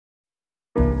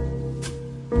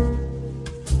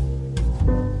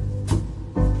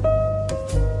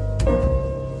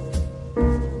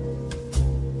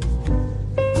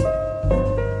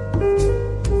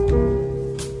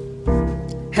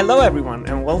Hello, everyone,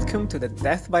 and welcome to the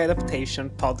Death by Adaptation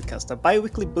podcast, a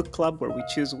bi-weekly book club where we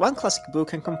choose one classic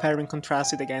book and compare and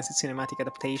contrast it against its cinematic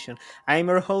adaptation. I am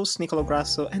your host, Nicolo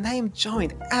Grasso, and I am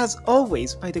joined, as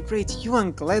always, by the great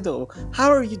Ewan Gledo.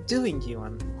 How are you doing,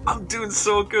 Ewan? I'm doing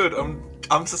so good.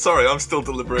 I'm so sorry. I'm still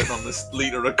deliberating on this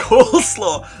liter of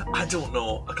coleslaw. I don't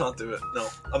know. I can't do it. No,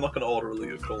 I'm not going to order a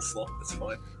liter of coleslaw. It's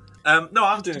fine. No,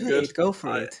 I'm doing good. Go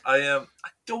for it. I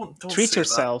don't treat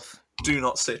yourself. That. Do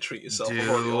not say treat yourself. I've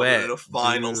already ordered enough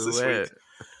vinyls this week.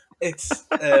 It's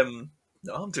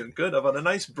no, I'm doing good. I've had a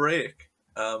nice break,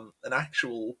 an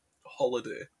actual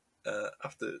holiday.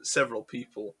 After several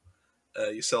people,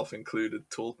 yourself included,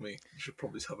 told me you should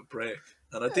probably have a break,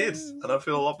 and I did, and I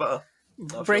feel a lot better.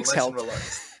 Breaks help.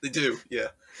 They do, yeah.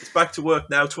 It's back to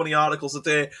work now. 20 articles a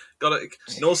day. Got it.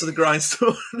 Nose to the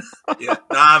grindstone. Yeah,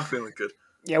 I'm feeling good.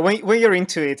 Yeah, when you're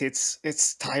into it,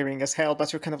 it's tiring as hell.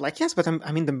 But you're kind of like, yes, but I'm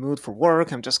in the mood for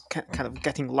work. I'm just kind of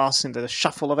getting lost in the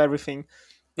shuffle of everything.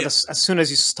 But as soon as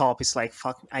you stop, it's like,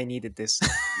 fuck, I needed this.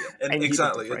 Yeah, and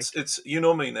exactly. It's you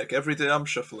know me, Nick. Every day I'm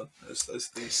shuffling, as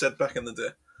they said back in the day.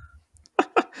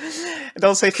 And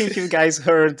also, I think you guys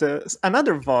heard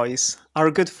another voice. Our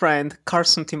good friend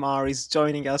Carson Timar is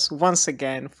joining us once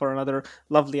again for another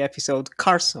lovely episode.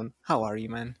 Carson, how are you,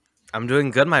 man? I'm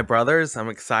doing good, my brothers. I'm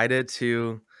excited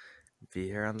to be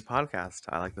here on the podcast.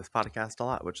 I like this podcast a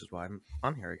lot, which is why I'm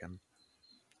on here again.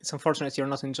 It's unfortunate you're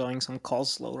not enjoying some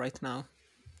coleslaw right now.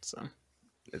 So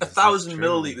 1,000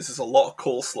 milliliters is a lot of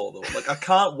coleslaw, though. Like, I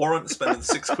can't warrant spending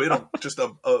 £6 on just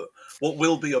a what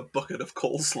will be a bucket of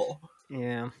coleslaw.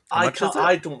 Yeah,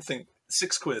 I don't think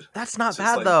 £6. That's not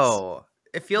bad, though.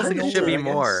 It feels like it should be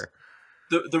more.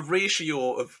 The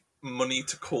ratio of money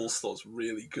to coleslaw is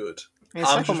really good. It's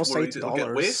I'm like just almost worried $8. It'll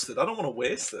get wasted. I don't want to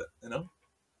waste it, you know?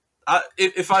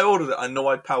 If I ordered it, I know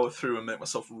I'd power through and make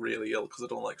myself really ill because I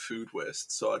don't like food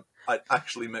waste. So I'd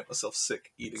actually make myself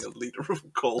sick eating a litre of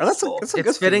coleslaw.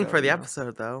 It's fitting for the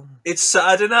episode, though. It's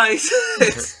Saturday night.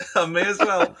 I may as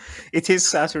well. It is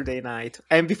Saturday night.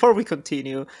 And before we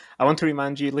continue, I want to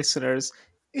remind you, listeners,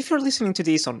 if you're listening to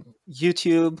this on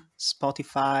YouTube,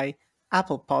 Spotify,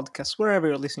 Apple Podcasts, wherever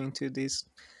you're listening to this,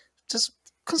 just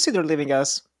consider leaving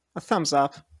us a thumbs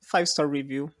up, 5-star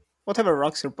review, whatever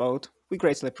rocks your boat. We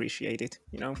greatly appreciate it,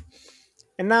 you know.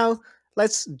 And now,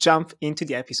 let's jump into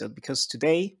the episode, because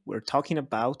today we're talking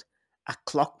about A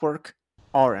Clockwork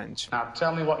Orange. Now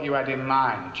tell me what you had in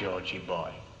mind, Georgie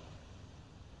boy.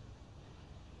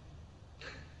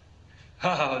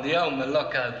 Oh, the old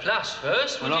Moloko Plus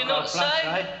first, would you not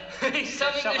say? Something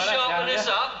to sharpen us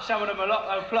up. Some of the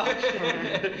Moloko Plus.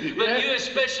 But you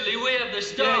especially, we have the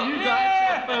start. Yeah, you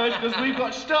got first, because we've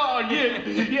got start on you.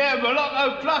 Yeah,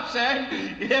 Moloko Plus, eh?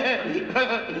 Yeah.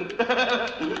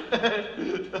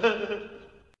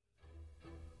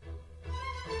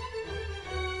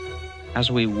 As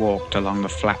we walked along the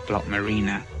flat block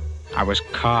marina, I was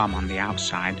calm on the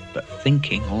outside, but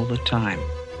thinking all the time.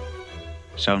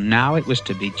 So now it was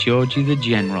to be Georgie the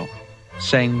General,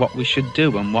 saying what we should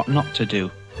do and what not to do,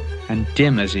 and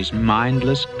dim as his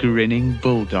mindless, grinning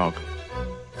bulldog.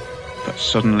 But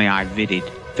suddenly I vidded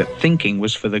that thinking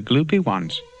was for the gloopy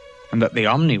ones, and that the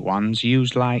omni ones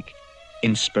used like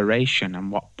inspiration and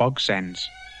what bogs ends.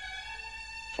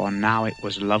 For now it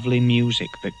was lovely music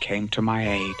that came to my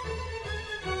aid.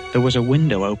 There was a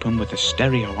window open with a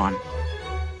stereo on,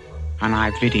 and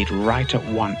I vidded right at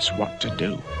once what to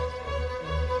do.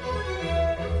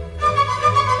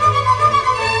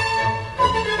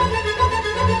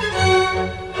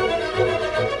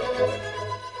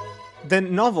 The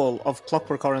novel of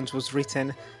Clockwork Orange was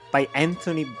written by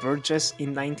Anthony Burgess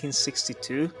in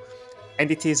 1962, and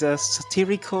it is a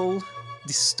satirical,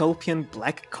 dystopian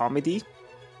black comedy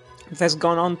that has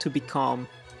gone on to become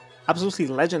absolutely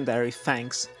legendary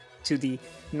thanks to the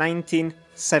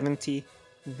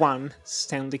 1971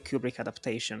 Stanley Kubrick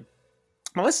adaptation.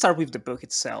 Now let's start with the book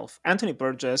itself. Anthony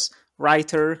Burgess,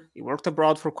 writer, he worked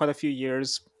abroad for quite a few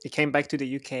years, he came back to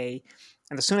the UK,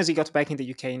 and as soon as he got back in the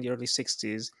UK in the early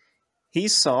 60s, he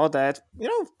saw that,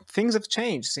 things have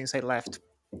changed since I left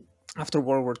after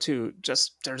World War II.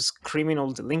 Just there's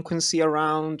criminal delinquency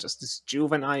around, just these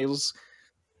juveniles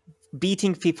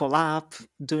beating people up,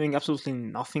 doing absolutely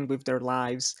nothing with their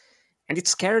lives, and it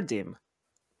scared him.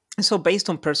 And so based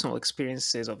on personal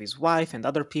experiences of his wife and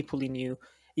other people he knew,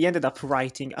 he ended up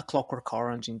writing A Clockwork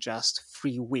Orange in just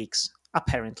 3 weeks,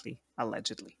 apparently,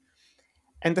 allegedly.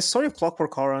 And the story of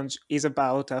Clockwork Orange is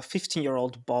about a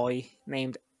 15-year-old boy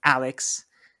named Alex,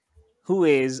 who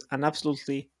is an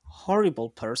absolutely horrible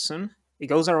person. He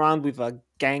goes around with a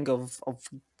gang of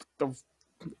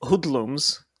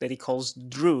hoodlums that he calls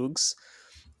droogs,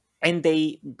 and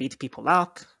they beat people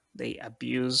up, They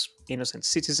abuse innocent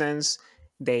citizens.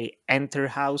 They enter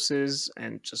houses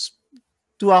and just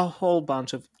do a whole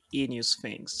bunch of heinous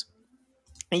things.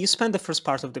 And you spend the first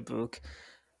part of the book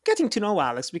getting to know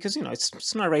Alex because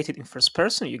it's narrated in first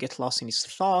person. You get lost in his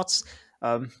thoughts,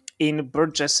 in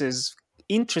Burgess's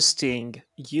interesting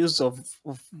use of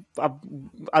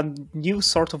a new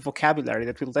sort of vocabulary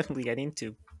that we'll definitely get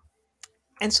into.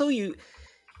 And so you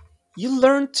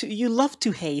love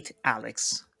to hate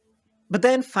Alex, but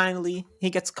then finally he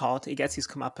gets caught. He gets his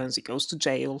comeuppance. He goes to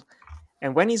jail.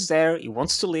 And when he's there, he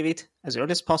wants to leave it as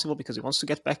early as possible because he wants to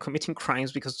get back committing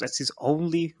crimes because that's his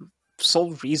only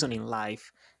sole reason in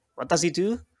life. What does he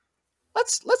do?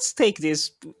 Let's take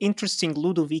this interesting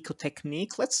Ludovico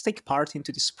technique. Let's take part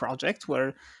into this project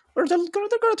where they're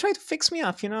gonna try to fix me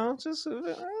up. Just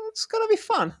it's gonna be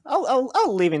fun.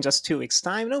 I'll leave in just 2 weeks'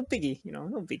 time. No biggie.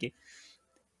 No biggie.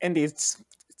 And it's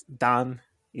done.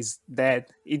 He's dead.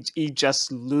 He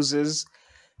just loses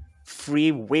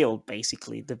free will,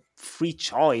 basically the free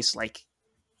choice. Like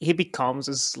he becomes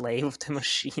a slave of the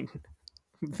machine,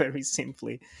 very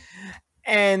simply.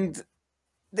 And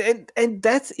and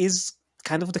that is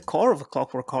kind of the core of A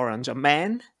Clockwork Orange. A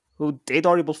man who did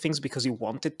horrible things because he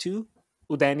wanted to,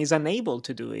 who then is unable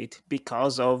to do it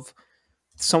because of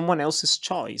someone else's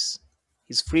choice.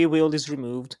 His free will is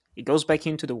removed. He goes back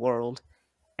into the world,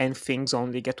 and things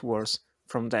only get worse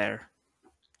from there.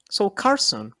 So,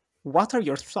 Carson, what are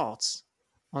your thoughts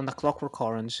on The Clockwork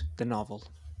Orange, the novel?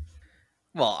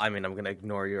 Well, I mean, I'm gonna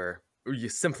ignore your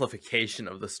simplification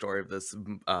of the story of this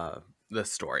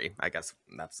story. I guess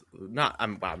that's not.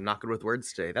 I'm not good with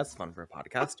words today. That's fun for a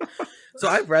podcast. So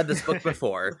I've read this book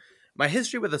before. My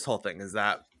history with this whole thing is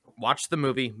that watched the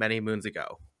movie many moons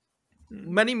ago,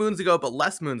 but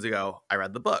less moons ago, I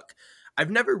read the book. I've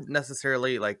never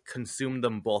necessarily like consumed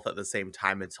them both at the same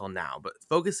time until now, but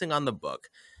focusing on the book,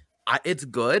 it's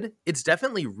good. It's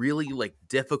definitely really like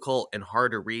difficult and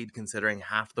hard to read considering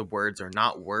half the words are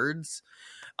not words.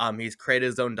 He's created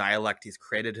his own dialect. He's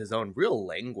created his own real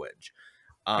language.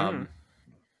 But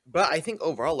I think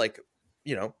overall, like,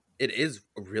 it is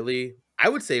really, I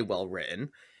would say, well written,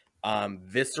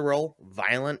 visceral,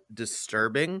 violent,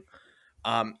 disturbing.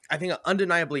 I think it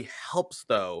undeniably helps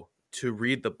though to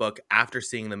read the book after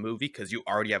seeing the movie because you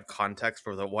already have context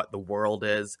for what the world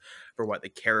is, for what the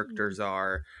characters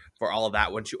are, for all of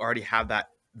that. Once you already have that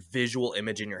visual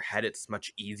image in your head, it's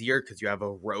much easier because you have a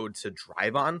road to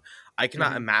drive on. I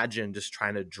cannot imagine just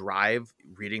trying to drive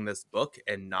reading this book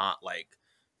and not like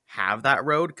have that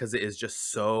road because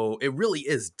it really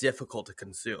is difficult to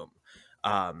consume.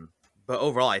 But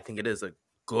overall, I think it is a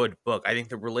good book. I think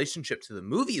the relationship to the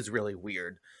movie is really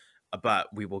weird,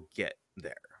 but we will get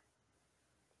there.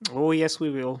 Oh, yes,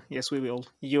 we will. Yes, we will.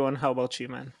 Ewan, how about you,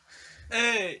 man?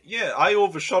 Yeah, I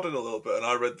overshot it a little bit, and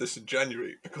I read this in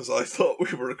January because I thought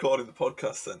we were recording the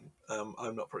podcast then.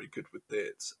 I'm not very good with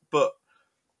dates, but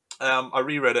I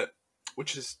reread it,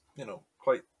 which is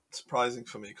quite surprising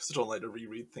for me because I don't like to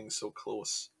reread things so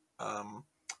close.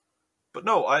 But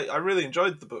no, I really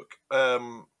enjoyed the book.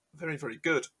 Very, very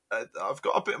good. I've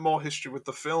got a bit more history with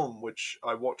the film, which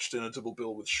I watched in a double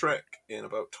bill with Shrek in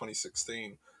about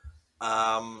 2016.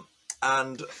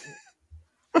 And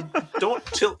don't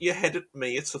tilt your head at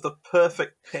me. It's the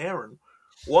perfect pairing.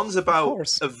 One's about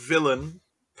a villain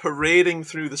parading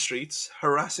through the streets,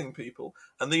 harassing people,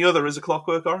 and the other is A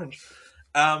Clockwork Orange.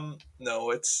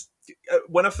 No, it's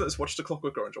when I first watched A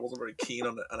Clockwork Orange, I wasn't very keen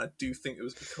on it, and I do think it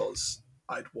was because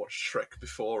I'd watched Shrek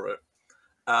before it.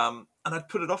 And I'd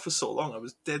put it off for so long. I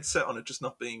was dead set on it just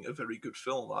not being a very good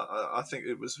film. I think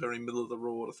it was very middle of the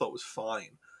road. I thought it was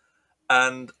fine.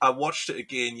 And I watched it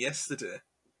again yesterday.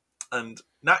 And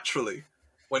naturally,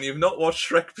 when you've not watched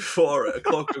Shrek before it, A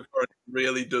Clockwork Orange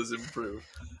really does improve.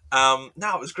 No,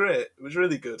 it was great. It was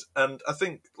really good. And I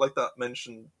think, like I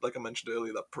mentioned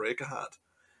earlier, that break I had,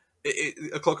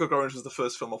 A Clockwork Orange was the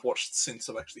first film I've watched since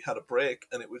I've actually had a break.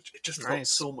 And it just felt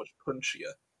so much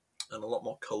punchier and a lot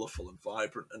more colourful and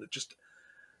vibrant. And it just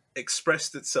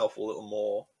expressed itself a little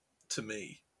more to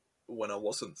me when I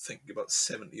wasn't thinking about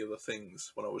 70 other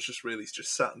things, when I was just really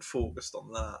just sat and focused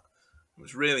on that. It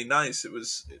was really nice.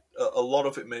 A lot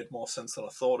of it made more sense than I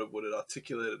thought it would. It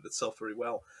articulated itself very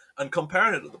well. And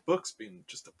comparing it to the book's been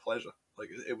just a pleasure. Like,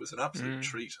 it was an absolute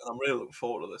treat. And I'm really looking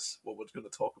forward to this, what we're going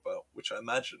to talk about, which I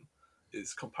imagine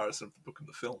is comparison of the book and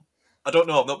the film. I don't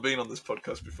know. I've not been on this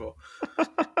podcast before.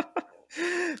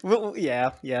 Well,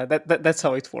 yeah, that's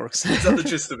how it works. Is that the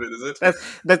gist of it? Is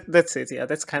it? That's it. Yeah,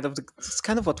 that's kind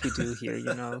of what we do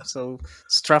here, So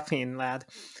strap in, lad.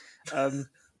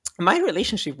 My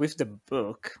relationship with the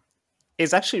book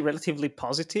is actually relatively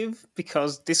positive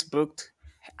because this book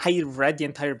I read the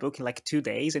entire book in like 2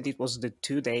 days, and it was the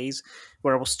 2 days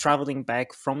where I was traveling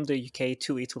back from the UK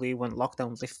to Italy when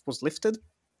lockdown was lifted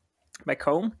back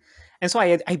home. And so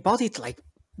I bought it like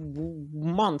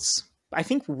months, I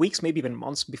think weeks, maybe even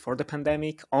months before the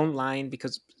pandemic, online,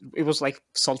 because it was like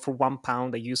sold for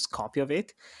 £1, a used copy of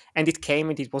it. And it came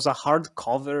and it was a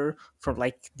hardcover from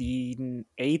like the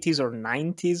 80s or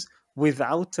 90s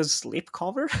without a slip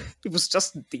cover. It was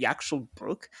just the actual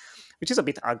book, which is a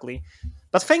bit ugly.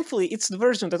 But thankfully, it's the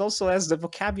version that also has the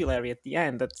vocabulary at the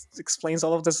end that explains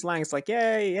all of the slangs. Like,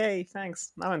 yay, yay,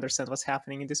 thanks. Now I understand what's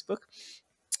happening in this book.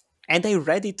 And I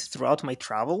read it throughout my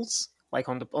travels, like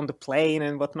on the plane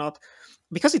and whatnot,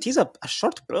 because it is a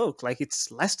short book. Like,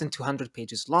 it's less than 200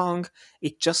 pages long.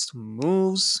 It just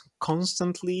moves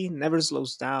constantly, never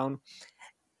slows down,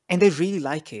 and I really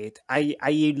like it. I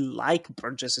like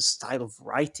Burgess's style of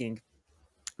writing.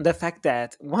 The fact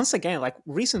that, once again, like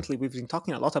recently, we've been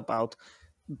talking a lot about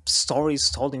stories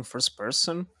told in first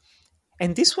person,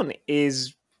 and this one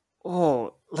is,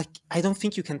 oh, like, I don't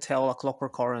think you can tell A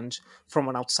Clockwork Orange from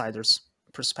an outsider's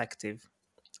perspective.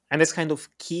 And it's kind of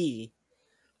key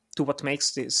to what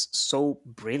makes this so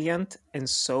brilliant and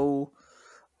so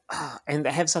and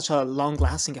have such a long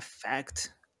lasting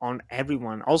effect on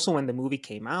everyone. Also, when the movie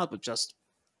came out, but just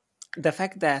the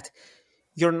fact that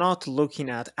you're not looking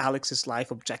at Alex's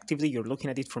life objectively, you're looking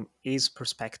at it from his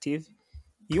perspective.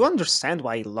 You understand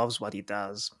why he loves what he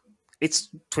does.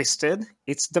 It's twisted,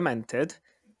 it's demented,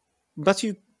 but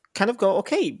you kind of go,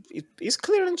 okay, he's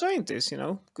clearly enjoying this, you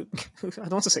know. Good. I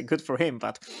don't want to say good for him,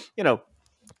 but you know,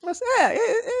 yeah,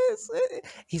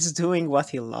 he's doing what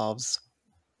he loves,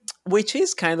 which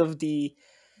is kind of the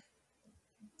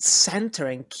center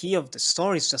and key of the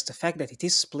story. Is just the fact that it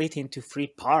is split into three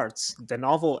parts, the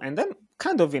novel, and then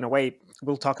kind of, in a way,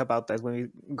 we'll talk about that when we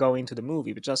go into the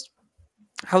movie. But just,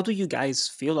 how do you guys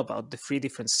feel about the three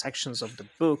different sections of the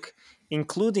book,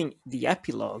 including the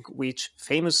epilogue, which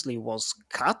famously was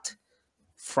cut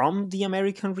from the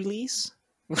American release,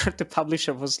 where the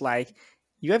publisher was like,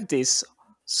 you have this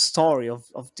story of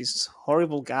this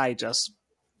horrible guy just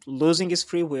losing his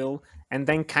free will and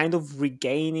then kind of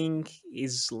regaining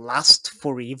his lust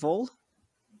for evil.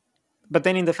 But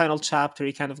then in the final chapter,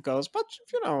 he kind of goes, but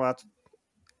you know what?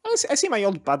 I see my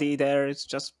old buddy there. It's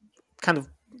just kind of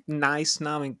nice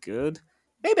now and good.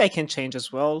 Maybe I can change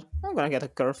as well. I'm gonna get a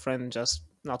girlfriend and just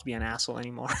not be an asshole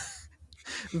anymore.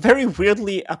 Very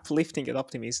weirdly uplifting and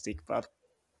optimistic. But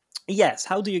yes,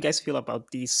 how do you guys feel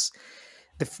about these,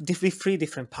 the three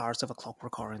different parts of A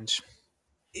Clockwork Orange?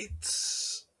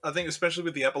 It's, I think, especially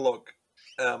with the epilogue,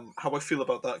 how I feel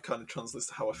about that kind of translates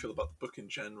to how I feel about the book in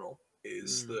general.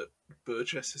 Is that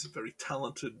Burgess is a very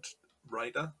talented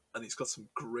writer, and he's got some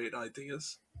great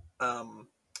ideas.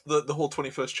 The whole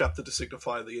 21st chapter to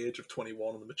signify the age of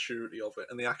 21 and the maturity of it,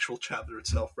 and the actual chapter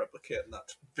itself replicating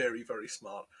that, very, very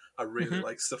smart. I really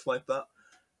like stuff like that.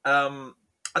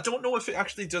 I don't know if it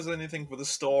actually does anything with the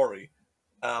story.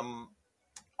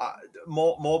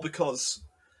 More because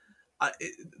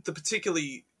the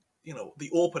particularly, you know, the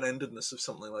open-endedness of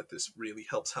something like this really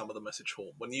helps hammer the message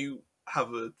home. When you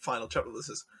have a final chapter that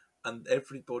says, and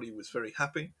everybody was very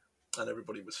happy, and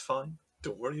everybody was fine,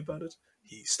 don't worry about it.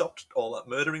 He stopped all that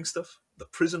murdering stuff. The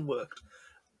prison worked,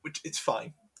 which, it's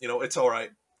fine. You know, it's all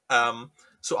right.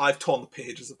 So I've torn the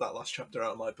pages of that last chapter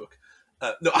out of my book.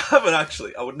 No, I haven't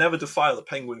actually. I would never defile the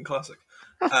Penguin Classic.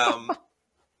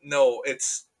 No,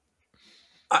 it's...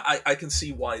 I can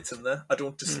see why it's in there. I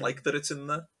don't dislike that it's in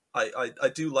there.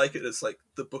 I do like it as like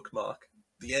the bookmark,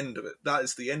 the end of it. That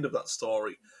is the end of that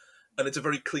story, and it's a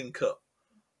very clean cut.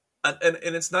 And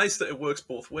it's nice that it works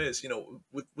both ways. You know,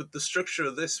 with the structure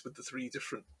of this, with the three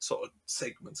different sort of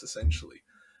segments, essentially,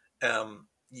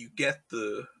 you get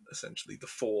essentially the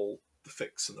fall, the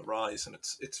fix, and the rise, and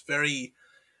it's very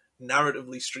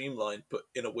narratively streamlined, but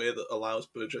in a way that allows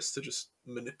Burgess to just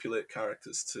manipulate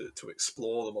characters to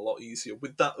explore them a lot easier.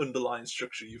 With that underlying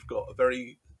structure, you've got a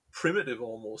very primitive,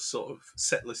 almost sort of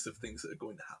set list of things that are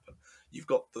going to happen. You've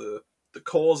got the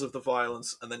cause of the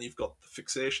violence, and then you've got the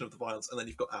fixation of the violence, and then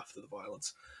you've got after the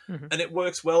violence. And it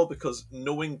works well because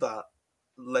knowing that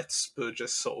lets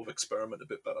Burgess sort of experiment a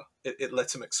bit better. It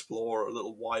lets him explore a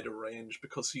little wider range,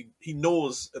 because he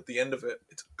knows at the end of it,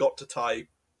 it's got to tie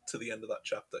to the end of that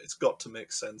chapter. It's got to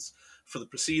make sense for the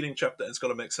preceding chapter, and it's got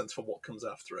to make sense for what comes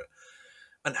after it.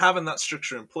 And having that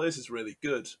structure in place is really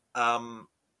good. And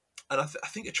I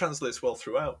think it translates well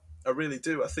throughout. I really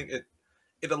do. I think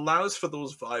it allows for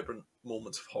those vibrant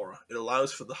moments of horror. It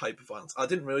allows for the hyper-violence. I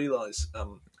didn't realise,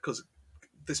 because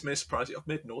this may surprise you, I've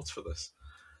made notes for this.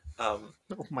 Um,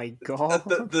 Oh my god!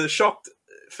 the shocked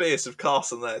face of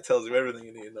Carson there tells you everything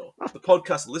you need to know. The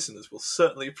podcast listeners will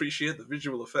certainly appreciate the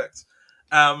visual effects.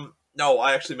 No,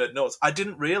 I actually made notes. I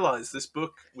didn't realize this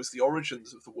book was the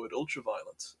origins of the word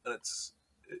ultraviolence, and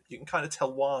you can kind of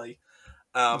tell why.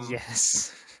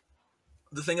 Yes.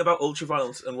 The thing about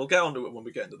ultraviolence, and we'll get onto it when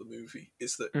we get into the movie,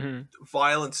 is that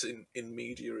violence in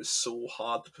media is so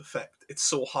hard to perfect. It's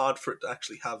so hard for it to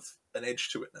actually have an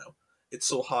edge to it now. It's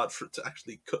so hard for it to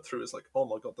actually cut through as like, oh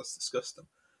my god, that's disgusting.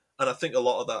 And I think a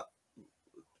lot of that,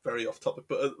 very off topic,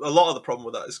 but a lot of the problem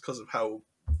with that is because of how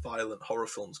violent horror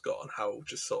films got and how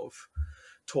just sort of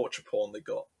torture porn they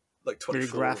got. Like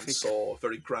 24 and Saw,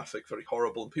 very graphic, very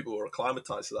horrible, and people were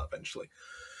acclimatized to that eventually.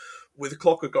 With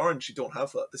Clockwork Orange, you don't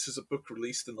have that. This is a book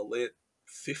released in the late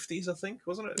 50s, I think,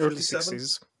 wasn't it? Early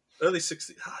 60s. Early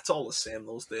 60s. It's all the same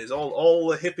those days. All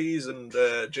the hippies and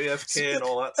JFK and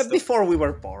all that stuff. Before we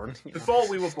were born. Before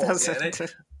we were born, yeah.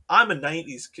 I'm a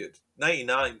 90s kid.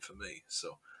 99 for me,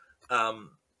 so...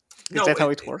 Is that how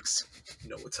it works?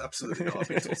 No, it's absolutely not. I've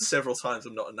been told several times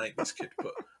I'm not a 90s kid,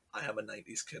 but I am a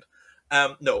 90s kid.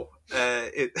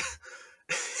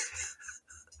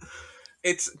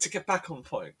 It's to get back on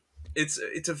point.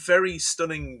 It's a very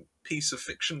stunning piece of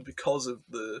fiction because of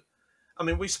the... I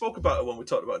mean, we spoke about it when we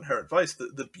talked about Inherent Vice.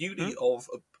 The beauty of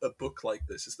a book like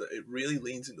this is that it really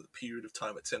leans into the period of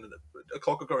time it's in. And A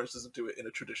Clockwork Orange doesn't do it in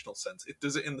a traditional sense. It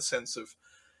does it in the sense of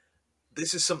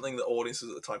this is something that audiences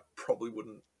at the time probably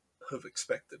wouldn't have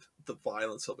expected. The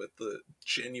violence of it, the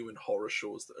genuine horror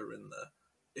shows that are in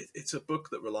there. It's a book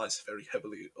that relies very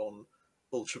heavily on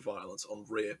ultraviolence, on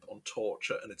rape, on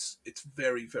torture, and it's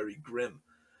very, very grim.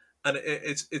 And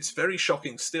it's very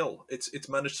shocking still. It's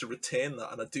managed to retain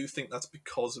that, and I do think that's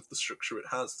because of the structure it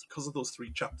has. Because of those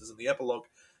 3 chapters in the epilogue,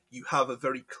 you have a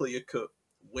very clear-cut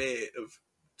way of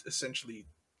essentially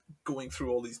going through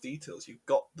all these details. You've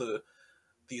got the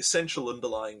essential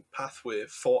underlying pathway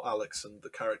for Alex and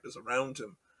the characters around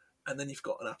him, and then you've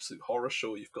got an absolute horror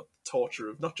show. You've got the torture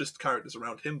of not just characters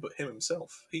around him, but him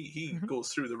himself. He goes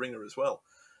through the ringer as well.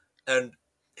 And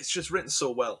it's just written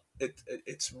so well. It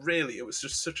was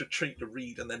just such a treat to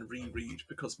read and then reread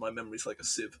because my memory's like a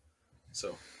sieve.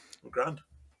 So, we're grand.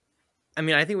 I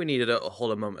mean, I think we needed to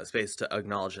hold a moment of space to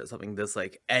acknowledge that something this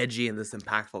like edgy and this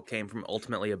impactful came from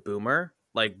ultimately a boomer.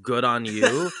 Like, good on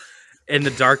you. In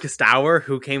the darkest hour,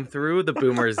 who came through? The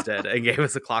boomers did and gave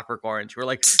us A Clockwork Orange. We're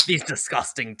like, these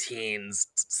disgusting teens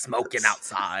smoking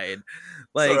outside.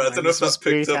 Like, sorry, I don't know if that's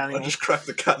picked up. I just cracked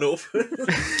the can open.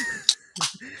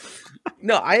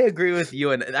 No, I agree with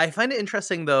you, and I find it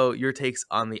interesting though your takes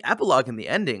on the epilogue and the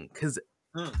ending because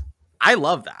I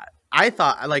love that. I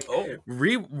thought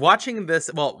watching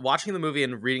the movie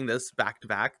and reading this back to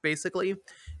back, basically,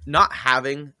 not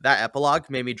having that epilogue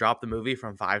made me drop the movie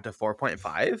from 5 to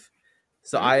 4.5.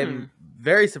 So I'm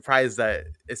very surprised that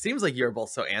it seems like you're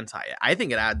both so anti it. I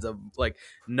think it adds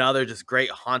another just great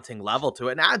haunting level to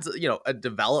it, and adds a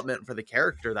development for the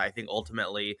character that I think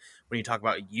ultimately, when you talk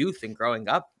about youth and growing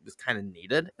up, is kind of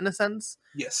needed in a sense.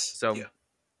 Yes. So yeah.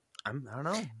 I don't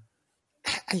know.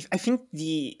 I think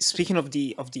speaking of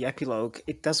the epilogue,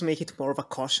 it does make it more of a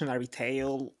cautionary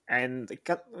tale, and it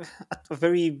got a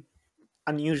very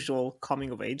unusual coming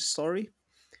of age story.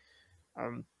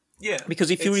 Yeah, because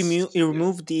if you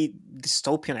remove the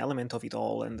dystopian element of it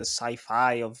all and the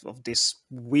sci-fi of this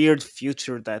weird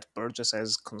future that Burgess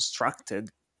has constructed,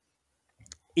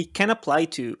 it can apply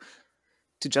to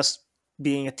just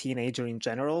being a teenager in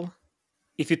general.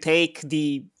 If you take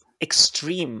the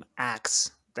extreme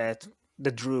acts that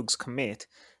the Droogs commit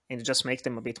and you just make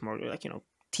them a bit more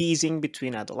teasing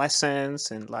between adolescents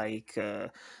and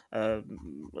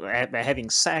having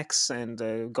sex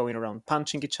and going around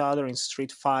punching each other in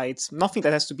street fights. Nothing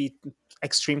that has to be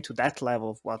extreme to that level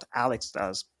of what Alex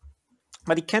does.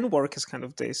 But it can work as kind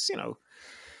of this,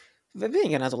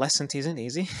 being an adolescent isn't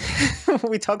easy.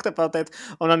 We talked about that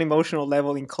on an emotional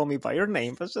level in Call Me By Your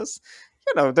Name. But just,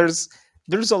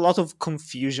 there's a lot of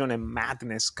confusion and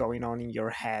madness going on in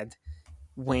your head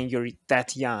when you're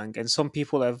that young, and some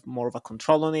people have more of a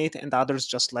control on it and others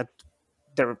just let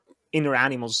their inner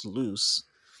animals loose.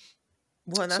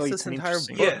 Well, and that's this entire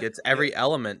book. It's every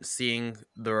element, seeing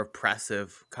the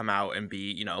repressive come out and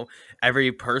be,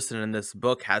 every person in this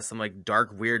book has some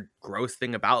dark, weird, gross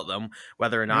thing about them,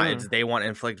 whether or not it's they want to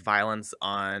inflict violence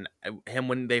on him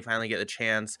when they finally get the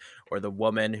chance, or the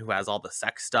woman who has all the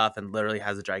sex stuff and literally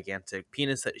has a gigantic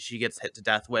penis that she gets hit to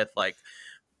death with.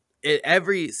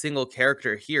 Every single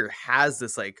character here has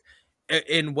this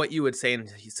in what you would say in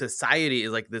society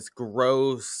is this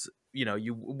gross,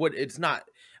 it's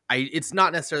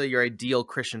not necessarily your ideal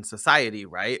Christian society,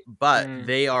 right? But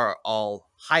they are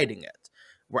all hiding it.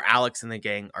 where Alex and the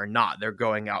gang are not. They're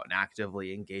going out and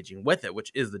actively engaging with it,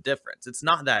 which is the difference. It's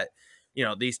not that,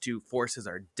 these two forces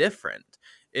are different.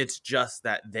 It's just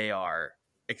that they are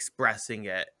expressing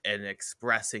it and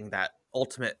expressing that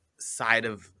ultimate side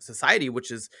of society,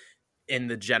 which is in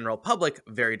the general public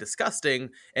very disgusting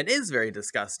and is very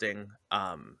disgusting.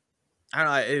 I don't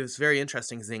know, it was very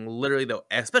interesting seeing, literally, though,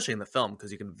 especially in the film,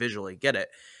 because you can visually get it,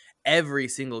 every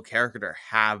single character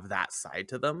have that side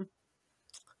to them,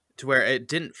 to where it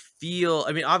didn't feel,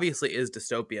 I mean, obviously it is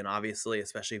dystopian, obviously,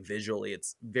 especially visually,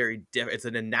 it's very different.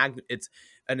 It's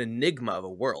an enigma of a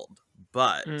world,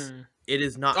 but it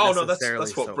is not necessarily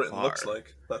that's what so Britain far. looks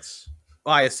like. That's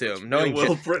I assume, knowing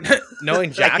Britain.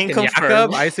 knowing Jack and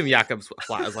Jacob, I assume Jacob's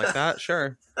flat is like that.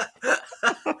 Sure.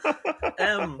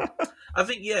 I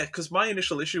think, because my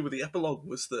initial issue with the epilogue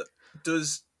was that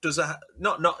does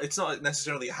not it's not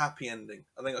necessarily a happy ending.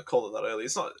 I think I called it that earlier.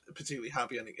 It's not a particularly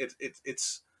happy ending.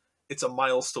 It's a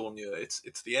milestone year.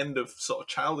 It's the end of sort of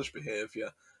childish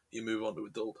behaviour. You move on to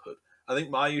adulthood. I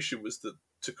think my issue was that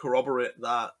to corroborate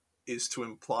that is to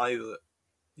imply that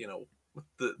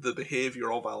the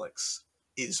behaviour of Alex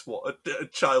is what a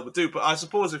child would do. But I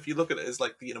suppose if you look at it as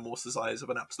like the innermost desires of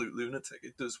an absolute lunatic,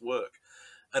 it does work,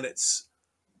 and it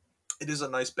is a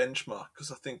nice benchmark,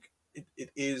 because I think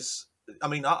it is. I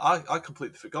mean, I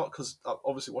completely forgot, because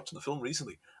obviously watching the film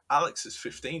recently, Alex is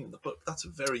 15 in the book. That's a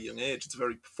very young age. It's a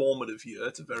very formative year.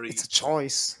 It's a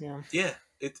choice. Yeah. Yeah.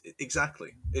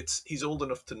 Exactly. He's old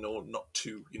enough to know not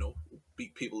to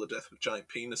beat people to death with giant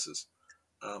penises.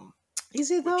 Is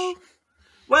he though?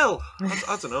 Well,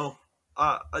 I don't know.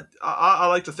 I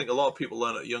like to think a lot of people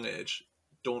learn at a young age,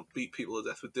 don't beat people to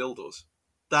death with dildos.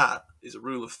 That is a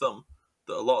rule of thumb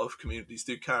that a lot of communities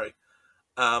do carry.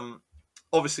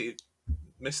 Obviously,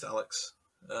 missed Alex.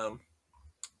 But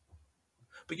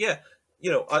yeah,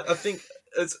 I think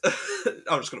it's.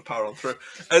 I'm just going to power on through.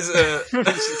 As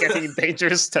getting in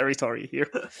dangerous territory here.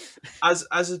 I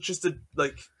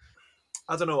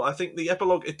don't know. I think the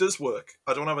epilogue, it does work.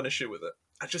 I don't have an issue with it.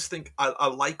 I just think I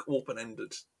like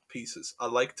open-ended pieces. I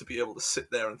like to be able to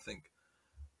sit there and think,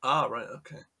 right,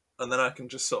 okay, and then I can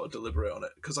just sort of deliberate on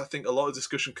it, because I think a lot of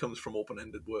discussion comes from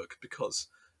open-ended work, because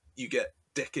you get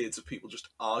decades of people just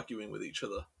arguing with each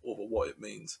other over what it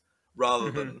means,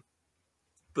 rather than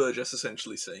Burgess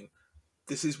essentially saying,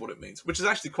 this is what it means, which is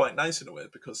actually quite nice in a way,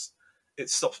 because it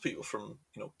stops people from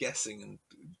guessing and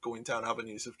going down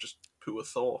avenues of just poor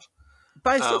thought.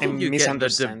 But I still think you get the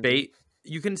debate.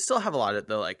 You can still have a lot of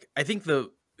I think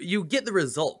you get the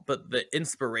result, but the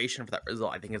inspiration for that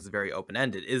result, I think, is very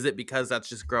open-ended. Is it because that's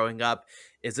just growing up?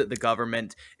 Is it the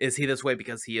government? Is he this way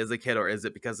because he is a kid, or is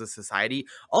it because of society?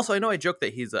 Also, I know I joke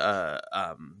that he's a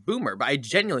boomer, but I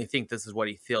genuinely think this is what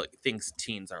he thinks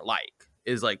teens are like.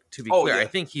 Is to be clear, I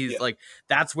think he's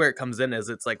that's where it comes in. Is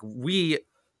it's we,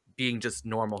 being just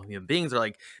normal human beings,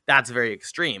 are that's very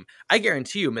extreme. I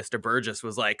guarantee you, Mr. Burgess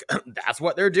was that's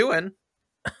what they're doing.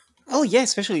 Oh yeah,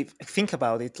 especially think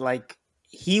about it.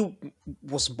 He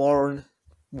was born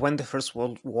when the First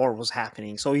World War was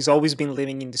happening, so he's always been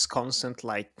living in this constant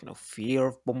fear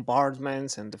of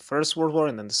bombardments, and the First World War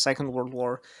and then the Second World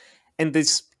War, and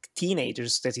these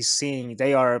teenagers that he's seeing,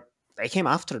 they came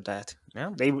after that.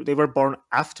 Yeah, they were born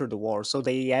after the war, so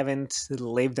they haven't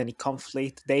lived any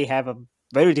conflict. They have a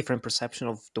very different perception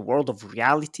of the world, of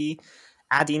reality.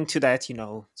 Add into that,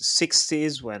 the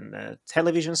 60s, when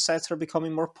television sets are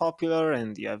becoming more popular,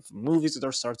 and you have movies that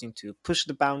are starting to push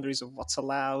the boundaries of what's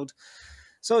allowed.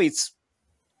 So it's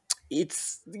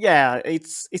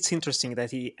interesting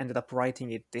that he ended up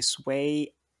writing it this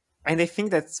way, and I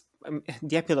think that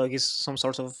the epilogue is some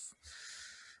sort of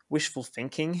wishful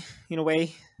thinking in a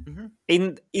way.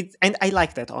 And I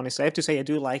like that, honestly. I have to say, I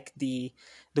do like the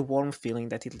warm feeling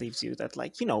that it leaves you, that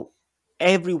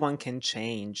everyone can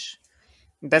change.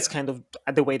 That's kind of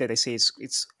the way that I say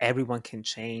it's everyone can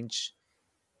change.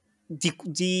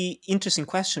 The interesting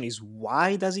question is,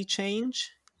 why does he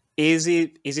change? Is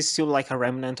it still a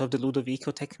remnant of the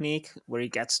Ludovico technique, where he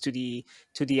gets to the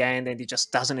end and he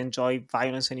just doesn't enjoy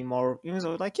violence anymore?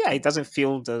 He doesn't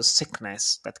feel the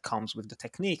sickness that comes with the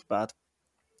technique, but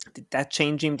did that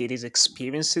change him? Did his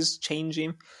experiences change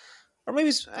him? Or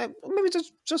maybe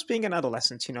just being an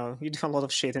adolescent, you do a lot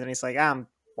of shit and it's I'm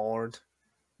bored.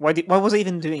 Why was I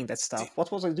even doing that stuff?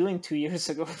 What was I doing 2 years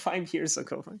ago, 5 years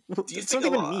ago? It's not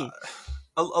even me.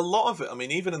 A lot of it, I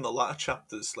mean, even in the latter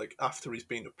chapters, after he's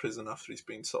been to prison, after he's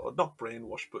been sort of not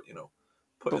brainwashed, but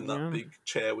put in that big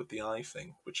chair with the eye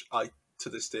thing, which I to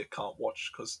this day can't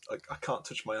watch because I can't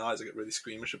touch my eyes. I get really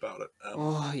squeamish about it.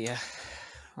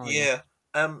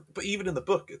 But even in the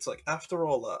book, it's after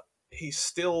all that, he's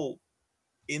still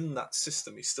in that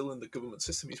system. He's still in the government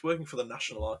system. He's working for the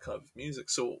National Archive of Music.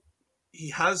 So he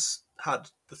has had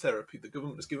the therapy. The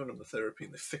government has given him the therapy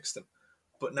and they fixed him.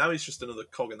 But now he's just another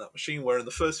cog in that machine, where in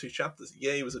the first few chapters,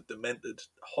 yeah, he was a demented,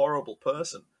 horrible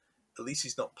person. At least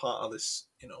he's not part of this,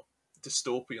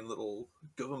 dystopian little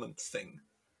government thing.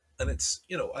 And it's,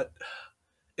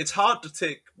 it's hard to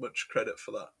take much credit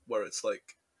for that, where it's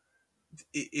like,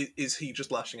 is he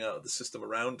just lashing out at the system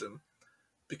around him?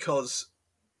 Because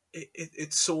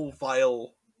it's so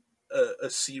vile a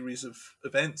series of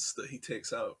events that he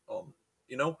takes out on.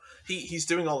 He's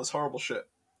doing all this horrible shit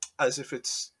as if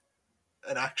it's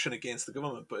an action against the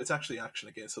government, but it's actually action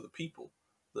against other people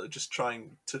that are just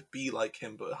trying to be like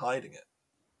him but hiding it.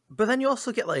 But then you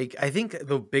also get, like, I think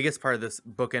the biggest part of this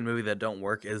book and movie that don't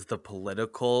work is the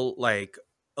political, like,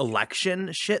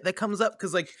 election shit that comes up,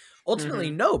 because, like,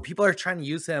 ultimately, no, people are trying to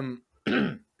use him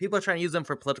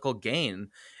for political gain,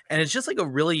 and it's just like a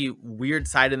really weird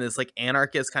side in this, like,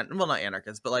 anarchist kind of, well, not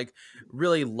anarchist, but like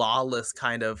really lawless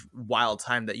kind of wild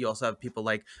time, that you also have people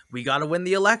like, we got to win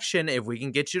the election. If we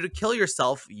can get you to kill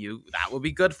yourself, that will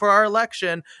be good for our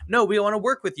election. No, we want to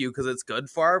work with you because it's good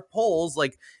for our polls.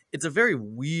 Like, it's a very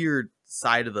weird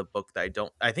side of the book that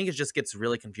I think it just gets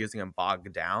really confusing and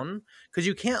bogged down, because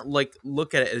you can't, like,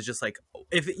 look at it as just like,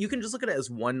 if you can just look at it as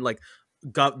one, like,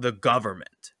 the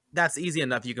government. That's easy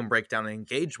enough, you can break down and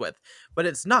engage with, but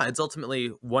it's not. It's ultimately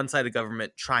one side of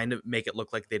government trying to make it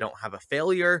look like they don't have a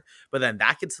failure, but then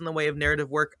that gets in the way of narrative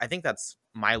work. I think that's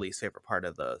my least favorite part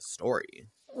of the story.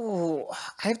 Oh,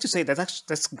 I have to say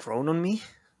that's grown on me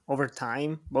over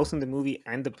time, both in the movie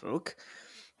and the book,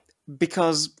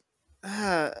 because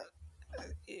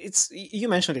you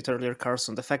mentioned it earlier,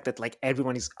 Carson, the fact that, like,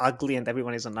 everyone is ugly and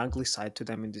everyone is an ugly side to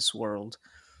them in this world.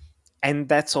 And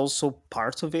that's also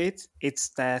part of it. It's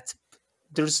that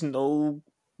there's no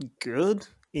good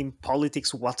in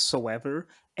politics whatsoever.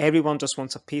 Everyone just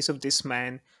wants a piece of this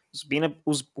man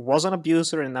was an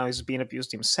abuser and now he's being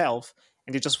abused himself,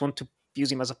 and they just want to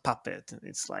use him as a puppet.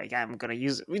 It's like, I'm gonna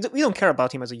use. We don't care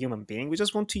about him as a human being. We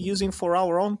just want to use him for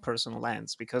our own personal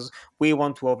ends because we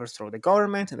want to overthrow the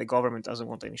government, and the government doesn't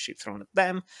want any shit thrown at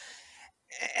them.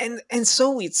 And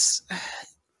so it's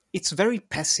very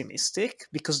pessimistic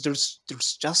because there's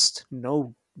just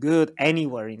no good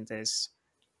anywhere in this,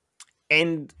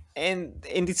 and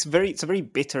it's a very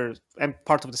bitter, and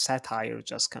part of the satire,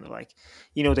 just kind of like,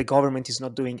 the government is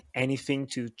not doing anything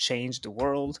to change the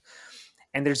world.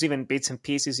 And there's even bits and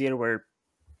pieces here where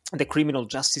the criminal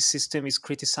justice system is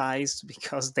criticized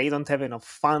because they don't have enough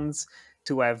funds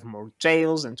to have more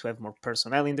jails and to have more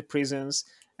personnel in the prisons.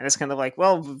 And it's kind of like,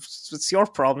 well, it's your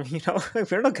problem,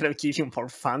 We're not going to give you more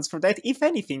funds for that. If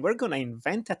anything, we're going to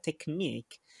invent a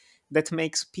technique that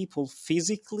makes people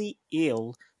physically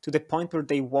ill to the point where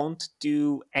they won't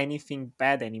do anything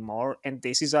bad anymore. And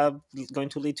this is going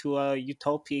to lead to a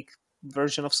utopic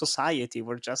version of society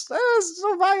where just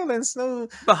no violence, no.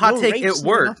 But hot take, rapes, it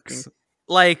works.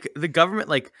 Like, the government,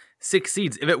 like,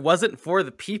 succeeds. If it wasn't for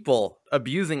the people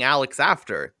abusing Alex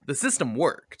after, the system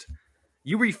worked.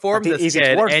 You reform this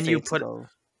kid and you put. Though?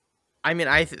 I mean,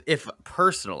 if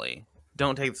personally,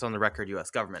 don't take this on the record,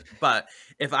 U.S. government, but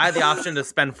if I had the option to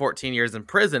spend 14 years in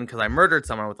prison because I murdered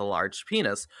someone with a large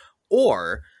penis,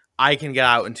 or I can get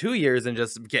out in 2 years and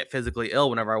just get physically ill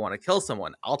whenever I want to kill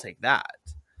someone, I'll take that.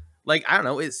 Like, I don't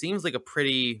know. It seems like a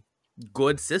pretty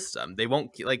good system. They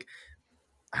won't, like,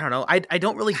 I don't know. I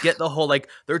don't really get the whole, like,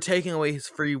 they're taking away his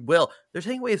free will. They're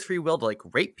taking away his free will to, like,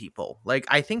 rape people. Like,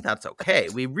 I think that's okay.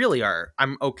 We really are.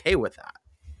 I'm okay with that,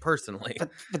 personally. But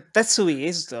that's who he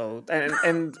is, though.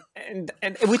 And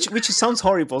which sounds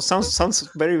horrible. Sounds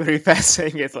very, very bad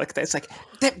saying it like that. It's like,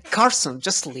 Carson,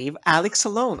 just leave Alex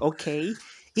alone, okay?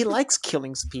 He likes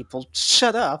killing people.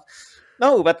 Shut up.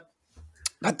 No, but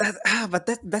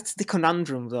that's the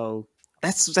conundrum, though.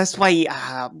 That's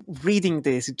why reading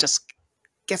this, it just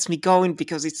gets me going,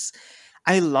 because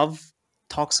I love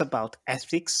talks about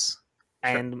ethics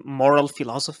and moral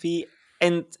philosophy,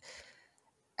 and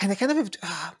I kind of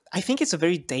I think it's a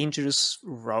very dangerous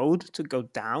road to go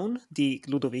down, the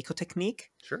Ludovico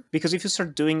technique. Sure. Because if you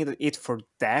start doing it for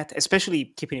that, especially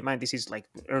keeping in mind this is like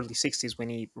early 60s when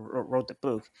he wrote the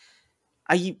book,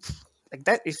 like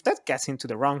that, if that gets into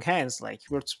the wrong hands, like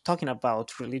we're talking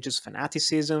about religious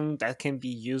fanaticism that can be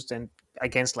used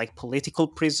against like political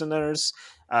prisoners.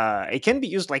 It can be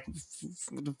used like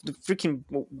the freaking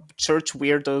church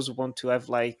weirdos who want to have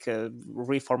like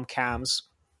reform camps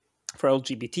for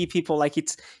LGBT people. Like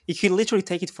you can literally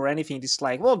take it for anything. It's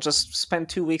like, well, just spend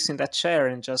 2 weeks in that chair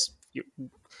and just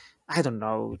I don't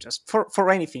know, just for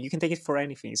anything. You can take it for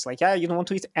anything. It's like, yeah, you don't want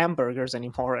to eat hamburgers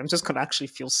anymore. I'm just gonna actually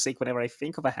feel sick whenever I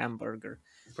think of a hamburger.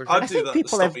 For I'd I do think that to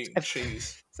people stop have, eating have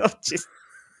cheese. oh, jeez.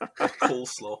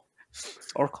 Coleslaw.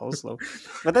 Or coleslaw.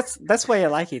 But that's why I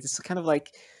like it. It's kind of like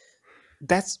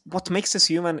that's what makes us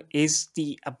human is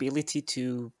the ability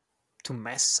to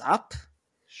mess up.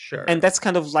 Sure. And that's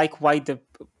kind of like why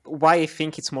I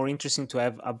think it's more interesting to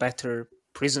have a better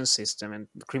prison system and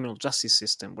the criminal justice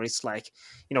system, where it's like,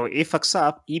 he fucks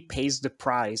up, he pays the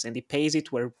price, and he pays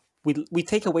it where we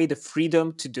take away the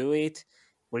freedom to do it,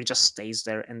 where he just stays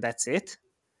there and that's it.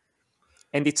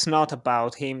 And it's not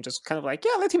about him just kind of like,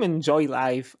 yeah, let him enjoy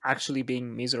life actually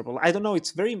being miserable. I don't know,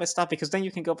 it's very messed up, because then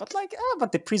you can go, but like,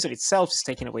 but the prison itself is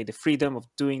taking away the freedom of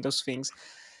doing those things.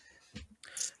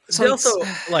 So they also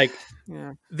like,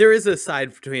 yeah. There is a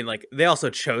side between like they also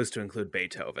chose to include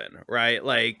Beethoven, right?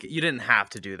 Like you didn't have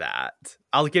to do that.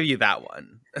 I'll give you that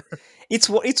one. It's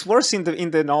worse in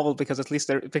the novel, because at least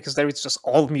there it's just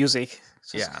all music.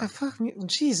 Yeah. Fuck me,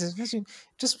 Jesus, imagine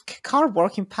just car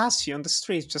walking past you on the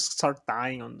street, just start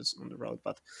dying on the road.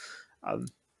 But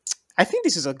I think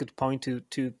this is a good point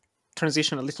to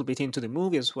transition a little bit into the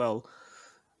movie as well.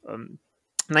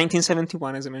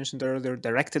 1971, as I mentioned earlier,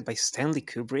 directed by Stanley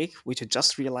Kubrick, which I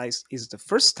just realized is the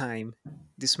first time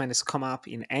this man has come up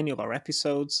in any of our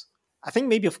episodes. I think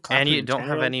maybe of Clapper. And you don't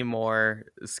general. have any more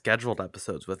scheduled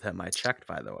episodes with him. I checked,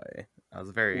 by the way. I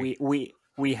was very.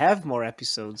 We have more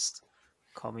episodes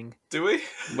coming. Do we?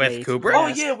 With Kubrick? Oh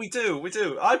yeah, we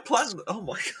do. I planned. Oh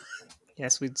my god.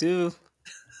 Yes, we do.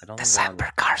 I don't December,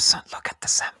 Carson. Look at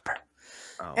December.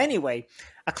 Oh. Anyway,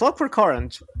 A Clockwork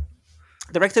Orange,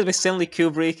 directed by Stanley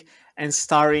Kubrick and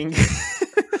starring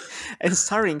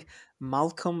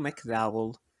Malcolm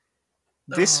McDowell.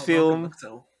 This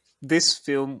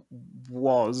film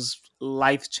was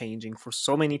life-changing for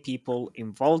so many people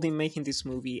involved in making this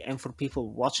movie, and for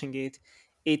people watching it.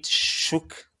 It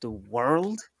shook the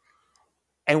world.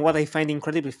 And what I find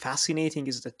incredibly fascinating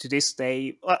is that to this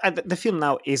day, the film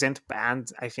now isn't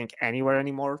banned, I think, anywhere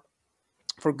anymore,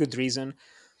 for good reason.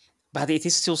 But it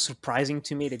is still surprising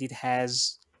to me that it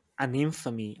has an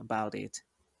infamy about it.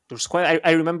 There's quite.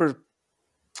 I remember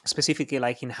specifically,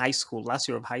 like in high school, last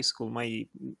year of high school, my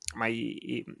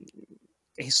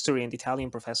history and Italian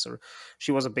professor,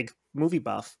 she was a big movie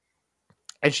buff,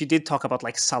 and she did talk about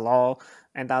like Salò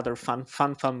and other fun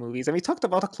movies, and we talked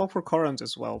about A Clockwork Orange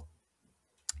as well.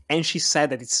 And she said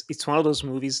that it's one of those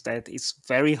movies that it's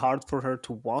very hard for her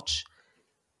to watch,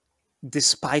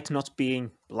 despite not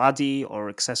being bloody or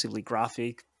excessively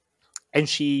graphic, and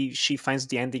she finds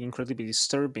the ending incredibly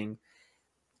disturbing.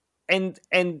 And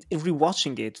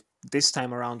rewatching it this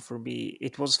time around, for me,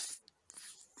 it was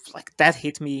like that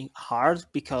hit me hard,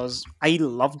 because I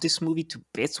loved this movie to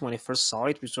bits when I first saw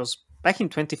it, which was back in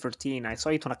 2013. I saw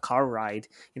it on a car ride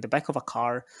in the back of a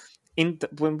car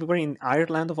when we were in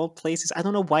Ireland, of all places. I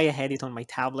don't know why I had it on my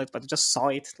tablet, but I just saw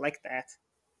it like that.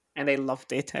 And I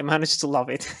loved it. I managed to love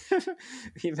it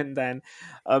even then.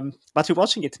 But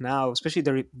rewatching it now, especially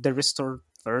the restored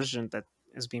version that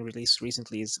has been released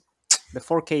recently, is the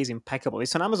 4K is impeccable.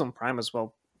 It's on Amazon Prime as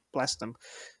well. Bless them.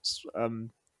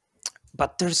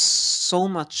 But there's so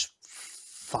much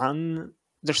fun.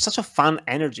 There's such a fun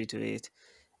energy to it,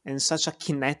 and such a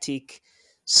kinetic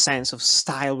sense of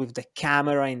style with the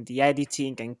camera and the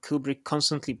editing, and Kubrick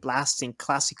constantly blasting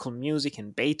classical music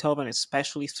and Beethoven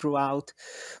especially throughout.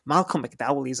 Malcolm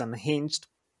McDowell is unhinged.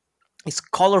 It's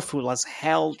colorful as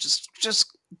hell. Just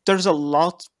there's a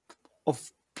lot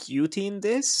of beauty in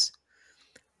this,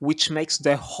 which makes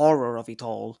the horror of it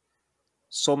all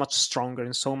so much stronger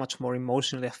and so much more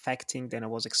emotionally affecting than I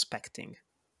was expecting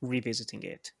revisiting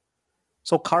it.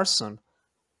 So Carson,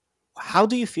 how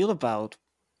do you feel about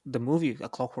the movie A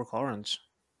Clockwork Orange?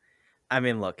 I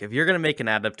mean, look, if you're going to make an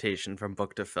adaptation from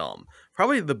book to film,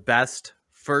 probably the best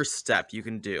first step you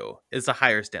can do is to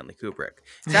hire Stanley Kubrick.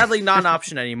 Sadly, not an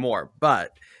option anymore,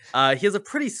 but he has a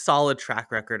pretty solid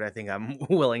track record, I think I'm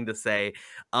willing to say.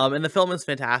 And the film is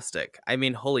fantastic. I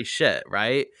mean, holy shit,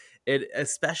 right? It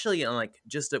especially on like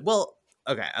just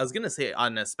okay, I was going to say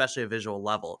on especially a visual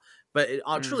level, but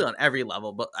truly on every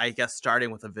level, but I guess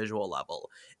starting with a visual level,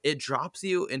 it drops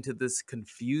you into this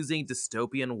confusing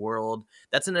dystopian world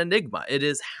that's an enigma. It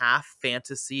is half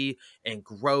fantasy and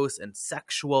gross and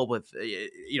sexual with,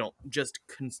 just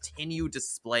continued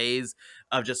displays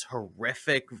of just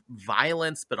horrific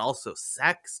violence, but also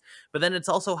sex. But then it's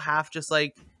also half just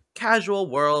like casual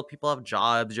world. People have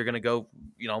jobs. You're going to go,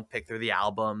 pick through the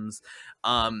albums.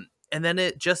 And then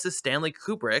it just is Stanley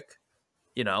Kubrick,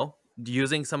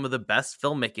 using some of the best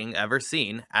filmmaking ever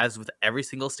seen, as with every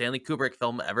single Stanley Kubrick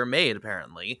film ever made,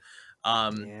 apparently.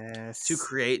 To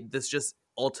create this just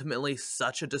ultimately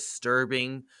such a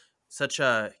disturbing, such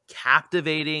a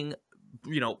captivating,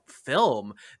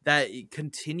 film that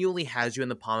continually has you in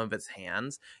the palm of its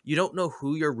hands. You don't know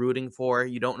who you're rooting for.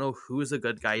 You don't know who's a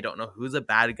good guy. You don't know who's a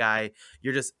bad guy.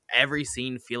 You're just every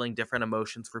scene feeling different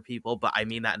emotions for people. But I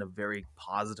mean that in a very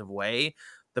positive way.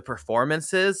 The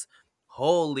performances,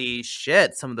 holy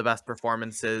shit, some of the best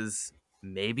performances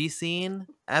maybe seen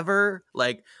ever.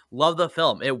 Like, love the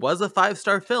film. It was a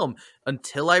 5-star film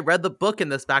until I read the book in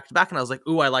this back to back, and I was like,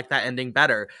 ooh, I like that ending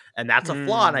better. And that's a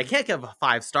flaw, and I can't give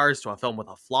 5 stars to a film with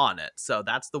a flaw in it. So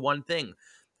that's the one thing.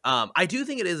 I do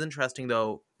think it is interesting,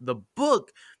 though. The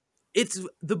book,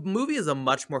 the movie is a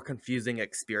much more confusing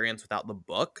experience without the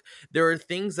book. There are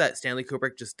things that Stanley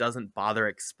Kubrick just doesn't bother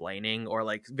explaining, or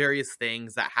like various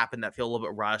things that happen that feel a little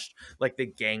bit rushed, like the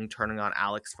gang turning on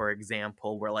Alex, for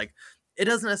example, where like it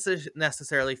doesn't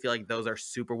necessarily feel like those are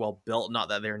super well built, not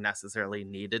that they're necessarily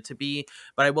needed to be.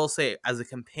 But I will say, as a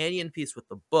companion piece with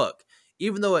the book,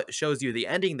 even though it shows you the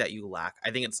ending that you lack,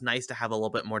 I think it's nice to have a little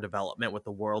bit more development with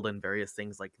the world and various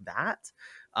things like that.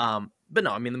 But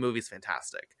no, I mean, the movie's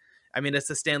fantastic. I mean, it's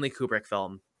a Stanley Kubrick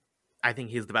film. I think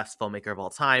he's the best filmmaker of all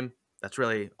time. That's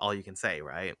really all you can say,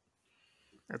 right?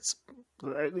 That's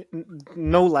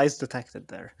no lies detected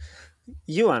there.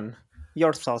 Ewan,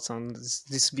 your thoughts on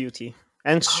this beauty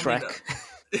and Shrek?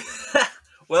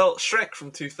 Well, Shrek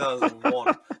from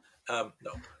 2001. No.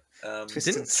 Didn't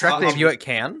Shrek debut at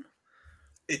Cannes?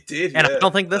 It did, and I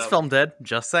don't think this film did.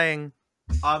 Just saying.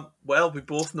 Well, we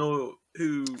both know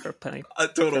who. For penny. I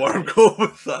don't know where I'm going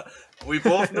with that. We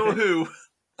both know who,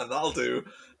 and that'll do.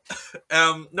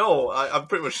 No, I'm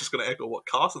pretty much just going to echo what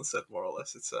Carson said, more or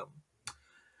less. It's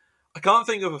I can't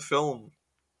think of a film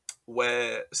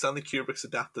where Stanley Kubrick's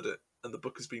adapted it and the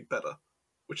book has been better,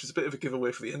 which is a bit of a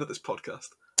giveaway for the end of this podcast.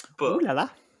 But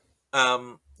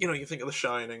you think of The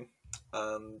Shining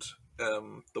and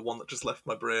the one that just left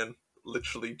my brain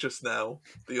literally just now.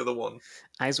 The other one,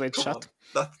 Eyes Wide Shut.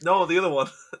 No, the other one,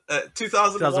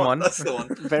 2001. That's the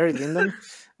one. Barry Lyndon.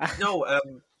 No,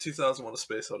 2001: A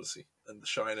Space Odyssey and The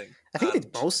Shining. I think it's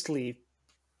mostly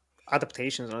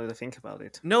adaptations. Now that I think about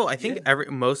it. No, I think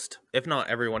most, if not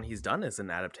everyone he's done, is an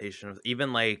adaptation of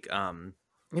even like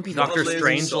maybe Doctor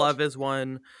Strangelove is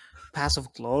one. Path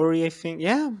of Glory, I think.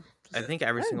 Yeah, I think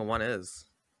every single one is.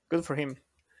 Good for him.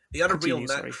 He had a real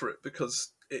knack for it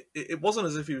because it wasn't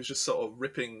as if he was just sort of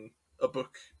ripping a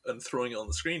book and throwing it on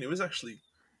the screen. He was actually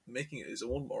making it his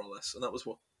own, more or less, and that was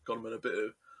what got him in a bit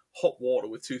of hot water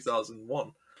with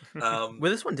 2001.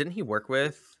 With this one, didn't he work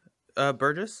with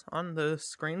Burgess on the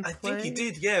screenplay? I think he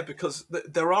did, yeah, because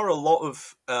there are a lot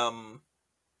of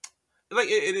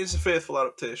it is a faithful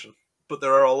adaptation, but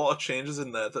there are a lot of changes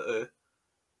in there that are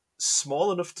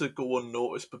small enough to go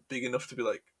unnoticed, but big enough to be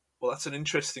like, well, that's an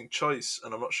interesting choice,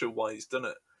 and I'm not sure why he's done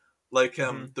it. Like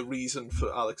the reason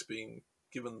for Alex being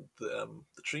given the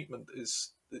treatment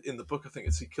is in the book. I think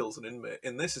it's he kills an inmate.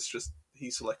 In this, it's just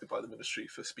he's selected by the ministry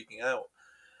for speaking out.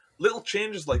 Little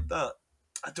changes like that,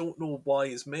 I don't know why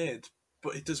is made,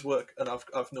 but it does work, and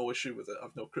I've no issue with it.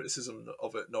 I've no criticism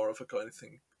of it, nor have I got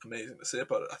anything amazing to say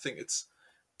about it. I think it's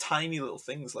tiny little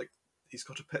things like he's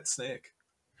got a pet snake,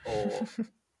 or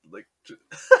like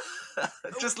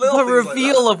just little the things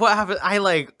reveal like of what happened. I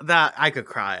like that. I could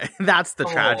cry. That's the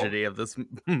tragedy of this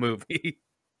movie.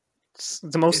 It's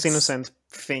the most innocent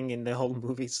thing in the whole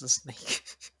movie is the snake.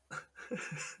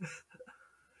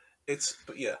 It's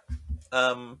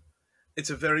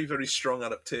a very, very strong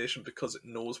adaptation because it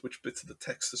knows which bits of the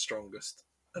text are strongest,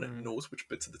 and it knows which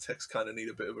bits of the text kind of need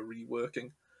a bit of a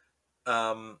reworking.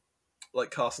 Like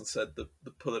Carson said, the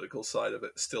political side of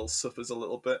it still suffers a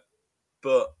little bit,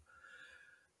 but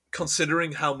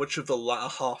considering how much of the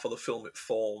latter half of the film it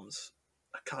forms,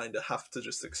 I kind of have to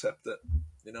just accept it.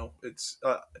 You know, it's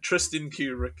trust in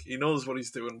Kubrick. He knows what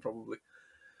he's doing, probably.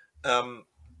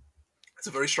 It's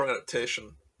a very strong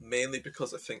adaptation, mainly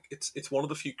because I think it's one of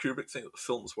the few Kubrick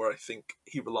films where I think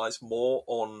he relies more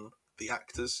on the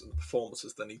actors and the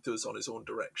performances than he does on his own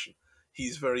direction.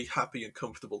 He's very happy and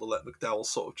comfortable to let McDowell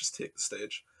sort of just take the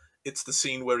stage. It's the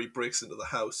scene where he breaks into the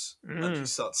house and he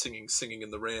starts singing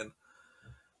in the rain.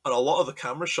 And a lot of the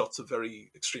camera shots are very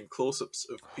extreme close-ups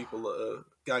of people that are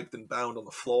gagged and bound on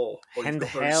the floor. Or you've got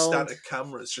very static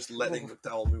cameras just letting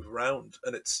McDowell move around.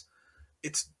 And it's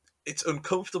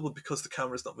uncomfortable because the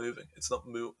camera's not moving. It's not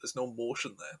there's no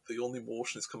motion there. The only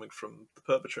motion is coming from the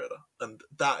perpetrator. And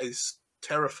that is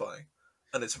terrifying.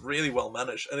 And it's really well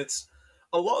managed. And it's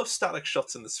a lot of static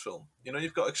shots in this film. You know,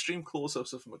 you've got extreme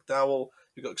close-ups of McDowell.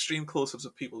 You've got extreme close-ups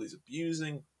of people he's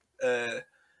abusing.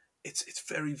 It's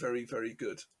very, very, very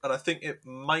good. And I think it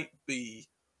might be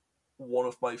one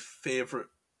of my favorite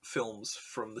films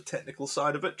from the technical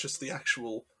side of it, just the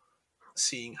actual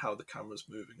seeing how the camera's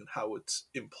moving and how it's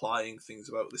implying things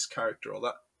about this character or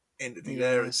that entity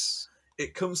there.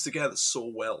 It comes together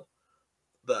so well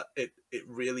that it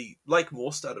really, like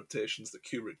most adaptations that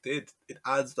Kubrick did, it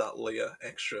adds that layer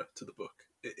extra to the book.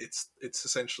 It's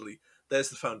essentially, there's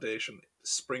the foundation,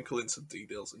 sprinkle in some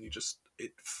details, and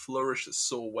it flourishes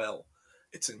so well.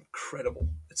 It's incredible.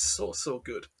 It's so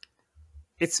good.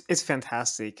 It's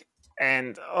fantastic.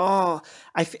 And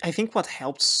I think what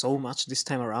helped so much this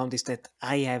time around is that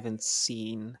I haven't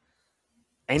seen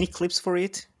any clips for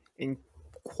it in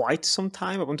quite some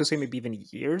time. I want to say maybe even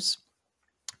years.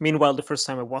 Meanwhile, the first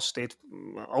time I watched it,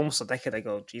 almost a decade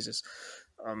ago, Jesus,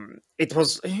 it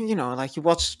was, like you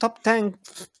watch top 10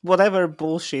 whatever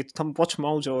bullshit, Watch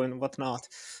Mojo and whatnot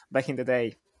back in the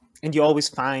day, and you always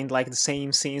find like the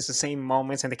same scenes, the same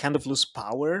moments, and they kind of lose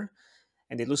power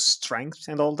and they lose strength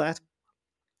and all that.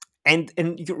 And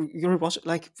you're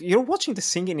watching the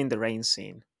Singing in the Rain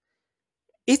scene.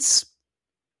 It's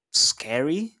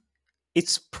scary.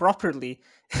 It's properly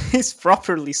it's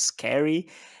properly scary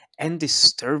and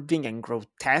disturbing and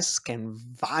grotesque and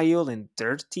vile and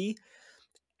dirty.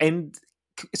 And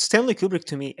Stanley Kubrick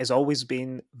to me has always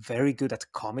been very good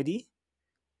at comedy,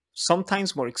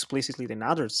 sometimes more explicitly than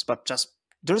others, but just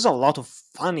there's a lot of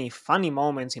funny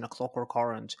moments in A Clockwork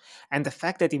Orange. And the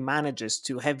fact that he manages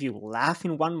to have you laugh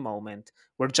in one moment,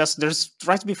 where just there's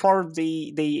right before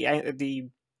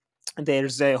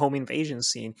there's the home invasion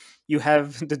scene, you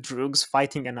have the Droogs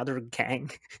fighting another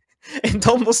gang. And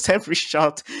almost every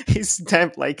shot is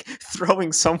them like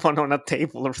throwing someone on a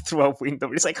table or through a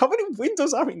window. It's like, how many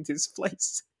windows are in this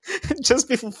place? Just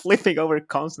people flipping over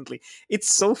constantly. It's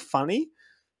so funny.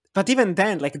 But even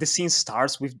then, like, the scene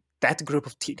starts with that group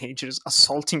of teenagers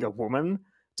assaulting a woman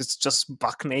that's just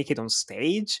buck naked on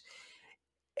stage.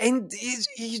 And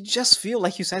you just feel,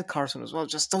 like you said, Carson, as well,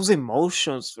 just those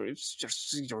emotions where it's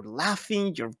just you're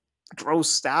laughing, you're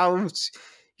grossed out,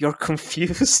 you're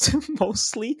confused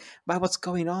mostly by what's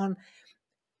going on,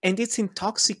 and it's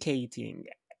intoxicating.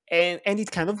 And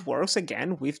it kind of works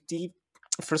again with the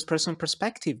first person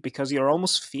perspective, because you're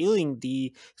almost feeling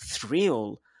the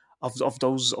thrill of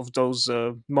those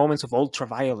moments of ultra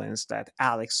violence that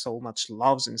Alex so much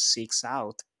loves and seeks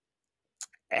out.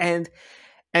 And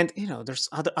there's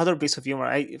other bits of humor.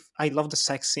 I love the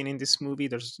sex scene in this movie.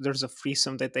 There's a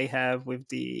threesome that they have with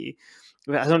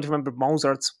I don't remember,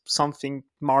 Mozart's something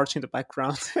march in the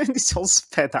background, and it's all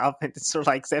sped up, and it's sort of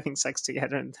like having sex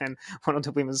together. And then one of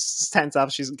the women stands up,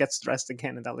 she gets dressed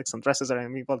again, and Alex undresses her,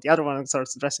 and the other one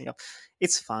starts dressing up.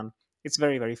 It's fun. It's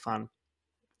very, very fun.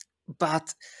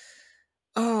 But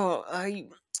Malcolm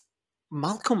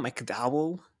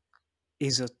McDowell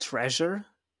is a treasure,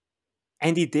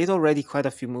 and he did already quite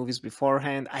a few movies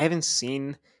beforehand. I haven't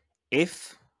seen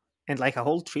If, and like a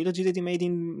whole trilogy that he made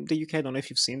in the UK. I don't know if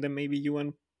you've seen them. Maybe you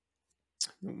and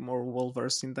more well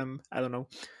versed in them. I don't know,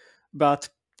 but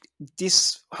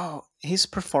his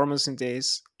performance in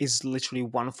this is literally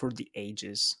one for the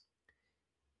ages.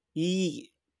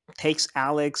 He takes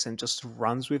Alex and just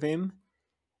runs with him,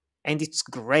 and it's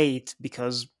great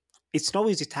because it's no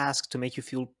easy task to make you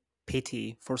feel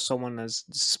pity for someone as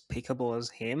despicable as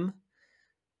him.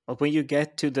 But when you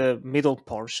get to the middle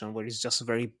portion, where he's just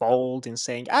very bold in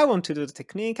saying, I want to do the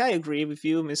technique, I agree with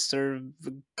you, Mr.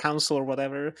 Counsel or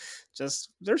whatever,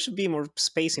 just there should be more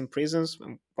space in prisons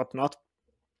and whatnot.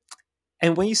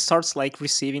 And when he starts like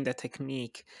receiving the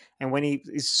technique, and when he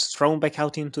is thrown back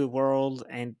out into the world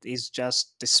and is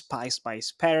just despised by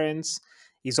his parents,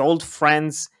 his old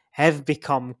friends have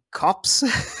become cops,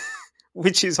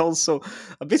 which is also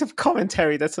a bit of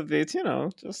commentary that's a bit,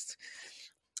 just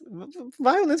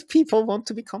violent people want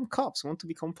to become cops, want to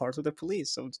become part of the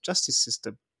police, of the justice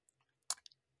system.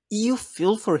 You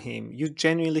feel for him. You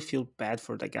genuinely feel bad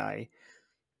for the guy.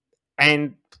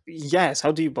 And yes,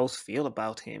 how do you both feel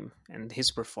about him and his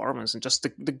performance and just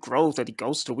the growth that he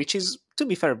goes through, which is, to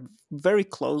be fair, very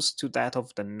close to that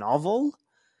of the novel,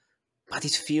 but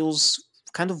it feels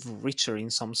kind of richer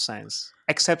in some sense,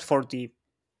 except for the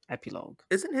epilogue.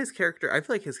 Isn't his character, I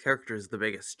feel like his character is the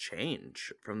biggest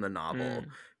change from the novel,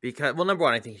 because, well, number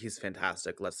one, I think he's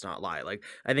fantastic, let's not lie. Like,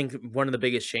 I think one of the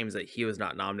biggest shames that he was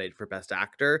not nominated for Best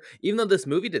Actor, even though this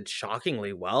movie did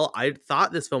shockingly well. I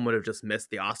thought this film would have just missed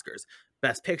the Oscars.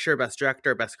 Best Picture, Best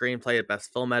Director, Best Screenplay,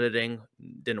 Best Film Editing.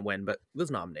 Didn't win, but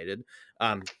was nominated.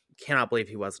 Cannot believe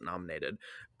he wasn't nominated.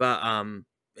 But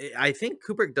I think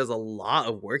Kubrick does a lot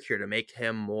of work here to make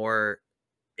him more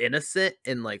innocent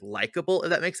and like likable, if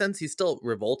that makes sense. He's still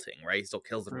revolting, right? He still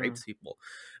kills and rapes people,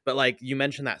 But like you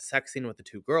mentioned that sex scene with the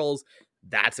two girls,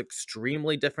 that's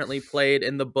extremely differently played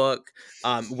in the book.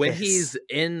 When he's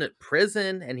in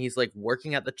prison and he's like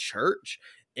working at the church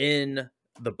in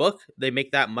the book, they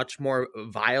make that much more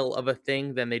vile of a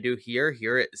thing than they do here.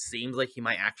 Here it seems like he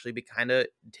might actually be kind of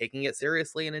taking it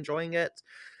seriously and enjoying it.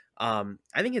 I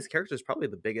think his character is probably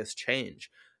the biggest change,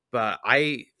 but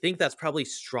I think that's probably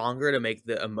stronger to make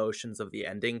the emotions of the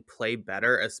ending play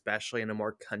better, especially in a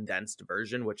more condensed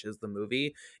version, which is the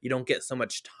movie. You don't get so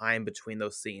much time between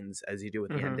those scenes as you do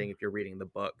with the ending if you're reading the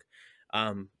book.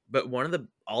 But one of the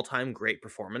all-time great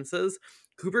performances,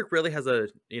 Kubrick really has a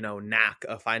knack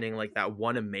of finding like that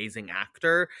one amazing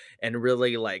actor and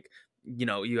really like,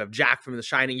 you have Jack from The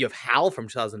Shining, you have Hal from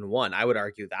 2001. I would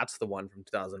argue that's the one from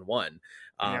 2001.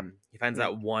 He finds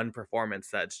that one performance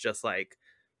that's just like,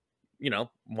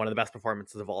 one of the best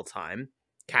performances of all time,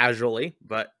 casually,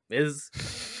 but is.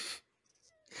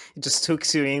 It just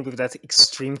hooks you in with that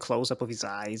extreme close-up of his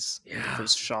eyes in the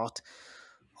first shot.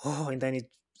 Oh, and then it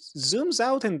zooms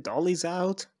out and dollies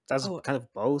out. That's kind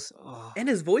of both. Oh. And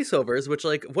his voiceovers, which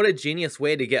like, what a genius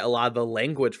way to get a lot of the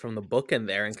language from the book in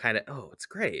there and kind of, it's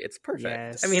great. It's perfect.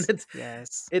 Yes. I mean,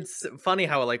 it's funny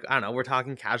how like, I don't know, we're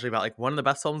talking casually about like one of the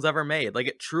best films ever made. Like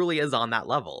it truly is on that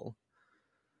level.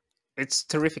 It's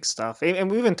terrific stuff. And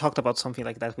we even talked about something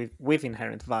like that with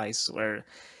Inherent Vice, where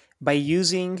by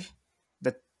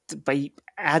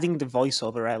adding the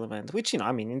voiceover element, which,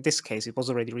 I mean, in this case, it was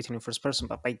already written in first person,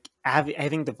 but by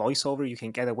having the voiceover, you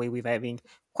can get away with having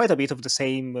quite a bit of the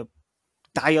same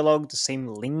dialogue, the same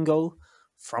lingo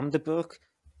from the book,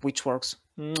 which works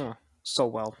so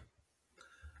well.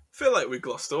 I feel like we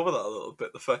glossed over that a little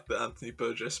bit, the fact that Anthony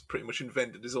Burgess pretty much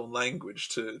invented his own language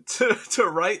to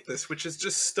write this, which is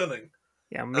just stunning.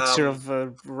 Yeah, a mixture of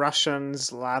Russian,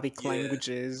 Slavic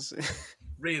languages.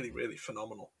 Really, really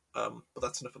phenomenal. But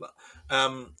that's enough of that.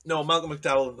 No, Malcolm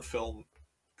McDowell in the film,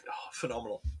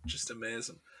 phenomenal, just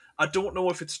amazing. I don't know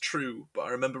if it's true, but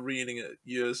I remember reading it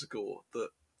years ago that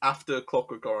after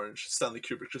Clockwork Orange, Stanley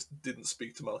Kubrick just didn't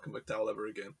speak to Malcolm McDowell ever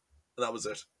again. And that was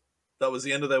it. That was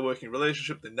the end of their working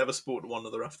relationship. They never spoke to one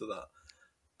another after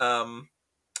that.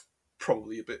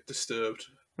 Probably a bit disturbed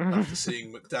after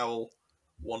seeing McDowell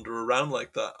wander around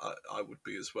like that. I would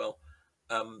be as well.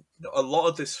 A lot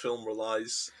of this film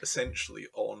relies essentially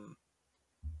on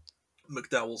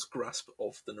McDowell's grasp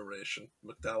of the narration,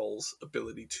 McDowell's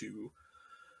ability to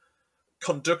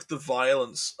conduct the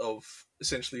violence of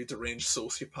essentially a deranged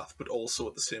sociopath, but also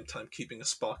at the same time keeping a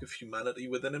spark of humanity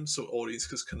within him, so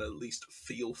audiences can at least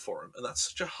feel for him. And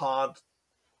that's such a hard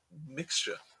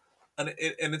mixture, and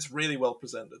it's really well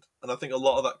presented. And I think a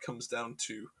lot of that comes down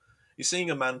to you're seeing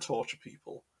a man torture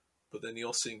people, but then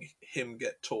you're seeing him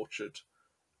get tortured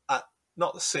at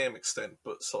not the same extent,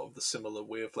 but sort of the similar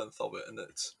wavelength of it, and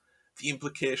it's the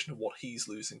implication of what he's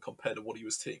losing compared to what he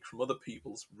was taking from other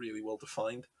people's really well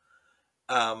defined.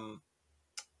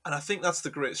 And I think that's the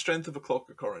great strength of A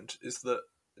Clockwork Orange, is that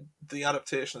the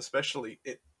adaptation especially,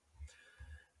 it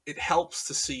helps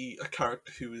to see a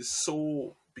character who is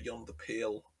so beyond the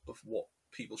pale of what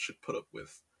people should put up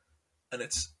with. And I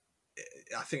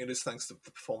think it is thanks to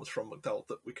the performance from McDowell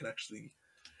that we can actually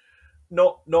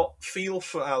not feel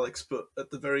for Alex, but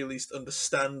at the very least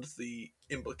understand the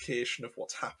implication of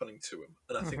what's happening to him.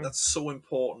 And I think that's so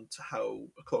important to how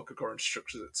A Clockwork Orange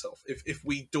structures itself. If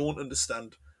we don't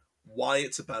understand why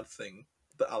it's a bad thing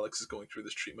that Alex is going through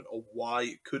this treatment, or why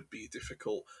it could be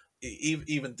difficult,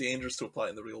 even dangerous to apply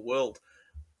in the real world,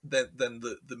 then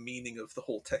the meaning of the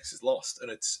whole text is lost. And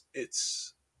it's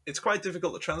quite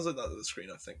difficult to translate that to the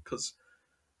screen, I think, because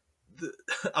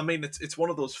it's one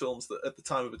of those films that at the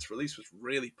time of its release was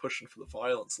really pushing for the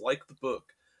violence, like the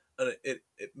book, and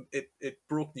it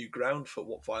broke new ground for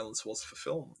what violence was for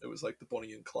film. It was like the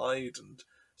Bonnie and Clyde and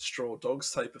Straw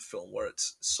Dogs type of film, where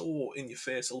it's so in your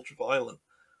face, ultra violent,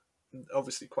 and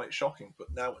obviously quite shocking.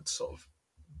 But now it's sort of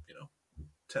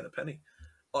 10 a penny.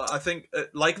 I think,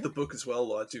 like the book as well,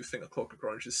 though, I do think A Clockwork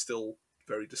Orange is still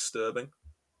very disturbing.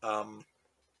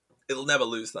 It'll never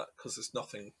lose that, because there's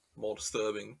nothing more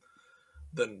disturbing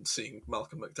than seeing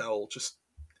Malcolm McDowell just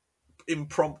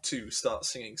impromptu start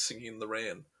singing in the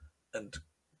Rain and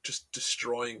just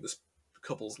destroying this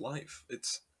couple's life.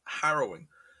 It's harrowing.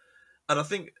 And I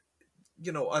think,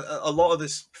 a lot of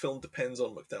this film depends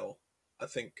on McDowell. I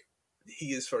think he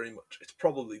is very much, it's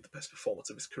probably the best performance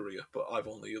of his career, but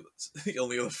the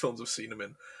only other films I've seen him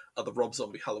in are the Rob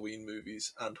Zombie Halloween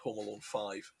movies and Home Alone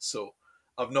 5. So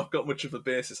I've not got much of a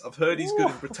basis. I've heard he's good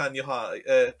in Britannia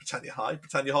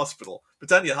Hospital.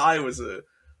 Britannia High was a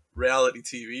reality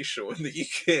TV show in the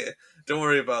UK. Don't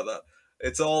worry about that.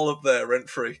 It's all up there, rent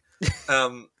free.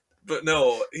 But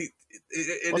no, it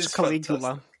is Caligula.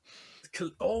 Fantastic.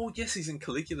 Oh yes, he's in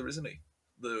Caligula, isn't he?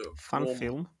 The Fun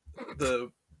film.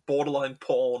 The borderline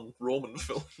porn Roman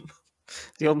film.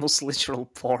 The almost literal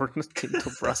porn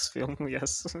Tinto Brass film.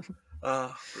 Yes.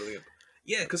 Brilliant.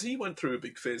 Yeah, because he went through a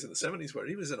big phase in the 70s where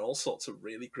he was in all sorts of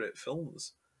really great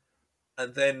films.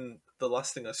 And then the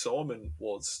last thing I saw him in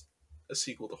was a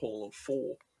sequel to Home Alone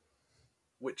 4,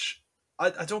 which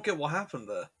I don't get what happened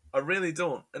there. I really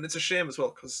don't. And it's a shame as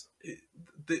well, because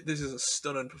this is a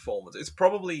stunning performance. It's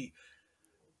probably,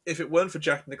 if it weren't for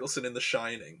Jack Nicholson in The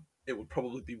Shining, it would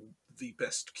probably be the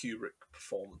best Kubrick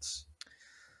performance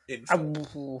in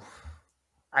film.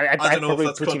 I'd don't know if probably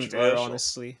that's put him there, controversial.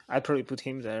 honestly. I'd probably put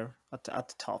him there at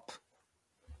the top.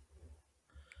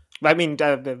 I mean,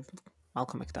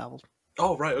 Malcolm McDowell.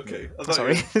 Oh, right, okay.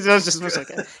 Sorry. It was just like,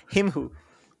 him who?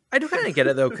 I do kind of get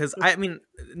it, though, because, I mean,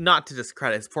 not to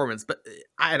discredit his performance, but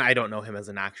I don't know him as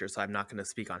an actor, so I'm not going to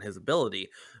speak on his ability.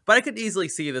 But I could easily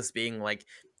see this being, like,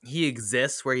 he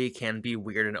exists where he can be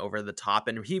weird and over the top,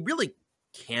 and he really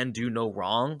can do no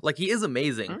wrong. Like, he is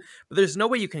amazing, but there's no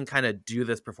way you can kind of do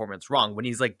this performance wrong when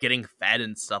he's, like, getting fed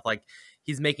and stuff. Like,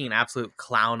 he's making an absolute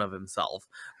clown of himself.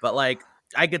 But, like,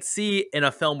 I could see in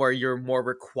a film where you're more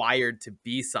required to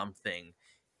be something,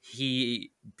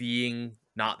 he being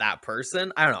not that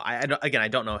person. I don't know. I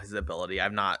don't know his ability.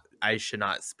 I should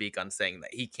not speak on saying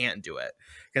that he can't do it,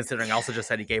 considering I also just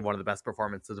said he gave one of the best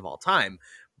performances of all time.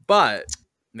 But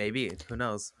maybe, who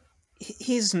knows?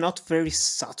 He's not very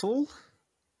subtle.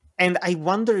 And I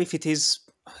wonder if it is.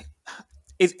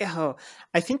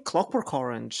 I think Clockwork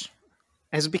Orange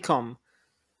has become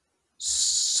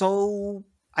so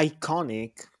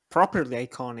iconic, properly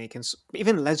iconic, and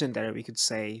even legendary, we could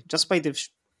say, just by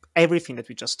everything that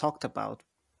we just talked about,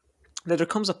 that there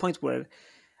comes a point where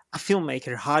a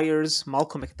filmmaker hires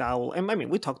Malcolm McDowell, and I mean,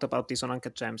 we talked about this on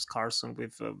Uncut Gems, Carson,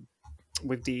 with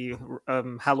the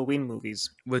Halloween movies,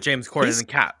 with James Corden and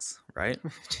Cats, right?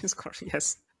 James Corden,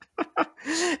 yes.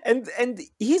 and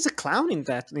he's a clown in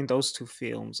those two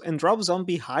films, and Rob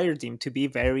Zombie hired him to be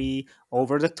very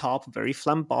over the top, very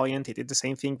flamboyant. He did the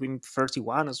same thing with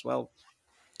 31 as well.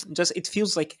 Just, it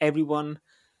feels like everyone,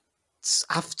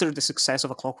 after the success of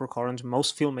A Clockwork Orange,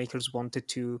 most filmmakers wanted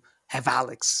to have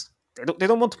Alex. They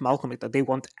don't want Malcolm, they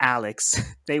want Alex.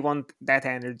 They want that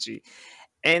energy.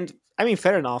 And I mean,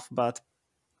 fair enough, but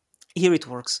here it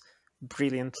works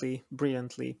brilliantly.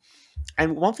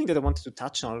 And one thing that I wanted to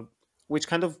touch on, which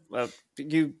kind of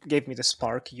you gave me the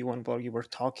spark, Ewan, while you were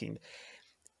talking,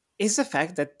 is the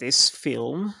fact that this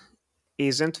film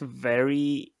isn't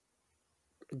very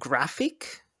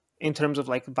graphic in terms of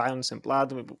like violence and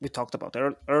blood. We talked about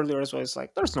earlier as well. It's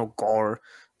like there's no gore,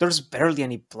 there's barely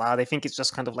any blood. I think it's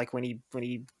just kind of like when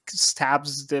he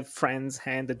stabs the friend's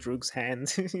hand, the Droog's hand,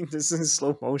 this is in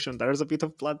slow motion. There's a bit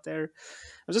of blood there.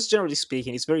 And just generally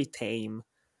speaking, it's very tame.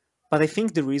 But I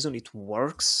think the reason it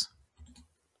works,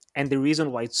 and the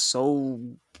reason why it's so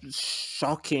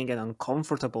shocking and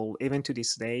uncomfortable even to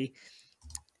this day,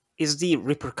 is the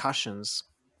repercussions.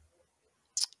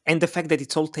 And the fact that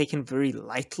it's all taken very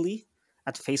lightly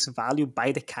at face value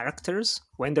by the characters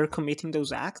when they're committing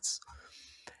those acts,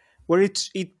 where it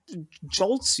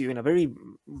jolts you in a very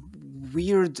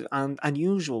weird and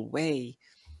unusual way,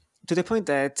 to the point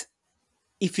that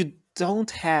if you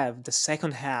don't have the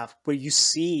second half where you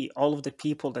see all of the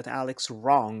people that Alex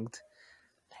wronged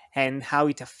and how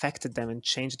it affected them and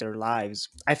changed their lives,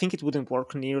 I think it wouldn't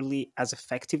work nearly as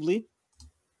effectively.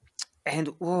 And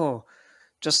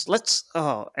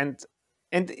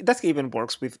and that even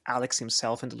works with Alex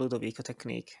himself and the Ludovico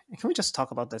technique. Can we just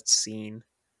talk about that scene?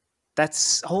 That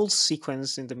whole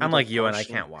sequence in the middle. I'm like you, and I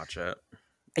portion. can't watch it.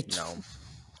 No,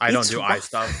 I I don't do eye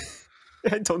stuff.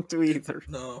 I don't do either.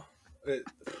 No. I've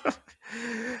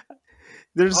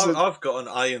I've got an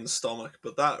iron stomach,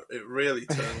 but it really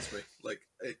turns me. Like,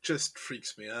 it just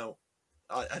freaks me out.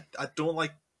 I don't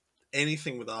like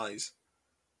anything with eyes.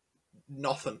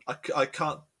 Nothing. I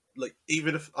can't, like,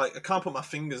 even if I can't put my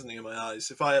fingers near my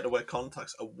eyes. If I had to wear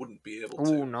contacts, I wouldn't be able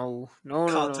to. Oh no!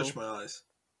 Can't touch my eyes.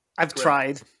 I've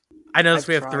tried. I noticed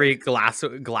we have 3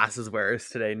 glasses wearers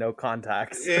today. No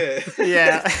contacts. Yeah.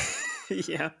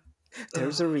 Yeah.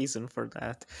 There's a reason for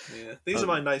that. Yeah, these are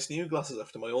my nice new glasses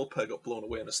after my old pair got blown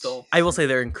away in a storm. I will say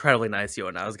they're incredibly nice,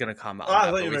 and I was going to comment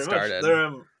on that, but we started.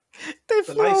 They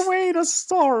flew away in a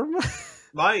storm.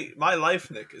 My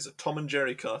life, Nick, is a Tom and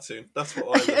Jerry cartoon. That's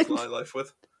what I live my life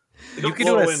with. You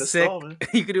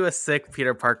could do a sick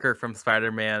Peter Parker from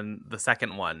Spider-Man, the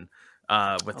second one,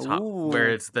 where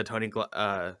it's the Tony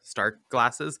Stark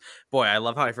glasses. Boy, I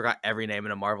love how I forgot every name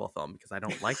in a Marvel film because I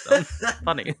don't like them.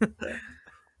 Funny.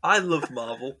 I love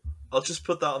Marvel. I'll just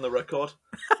put that on the record.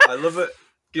 I love it.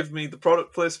 Give me the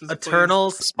product placement.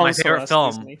 Eternals, my Sponsor favorite us,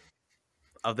 film Disney.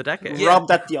 of the decade. Yeah.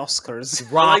 Robbed at the Oscars.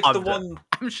 I like the Robbed. one.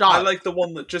 I'm shocked. I like the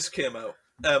one that just came out.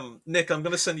 Nick, I'm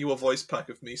going to send you a voice pack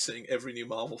of me seeing every new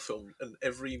Marvel film, and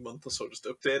every month or so just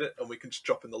update it, and we can just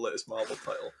drop in the latest Marvel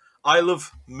title. I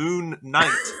love Moon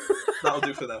Knight. That'll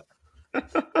do for now.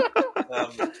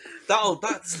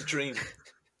 That's the dream.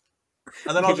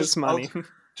 And then I'll just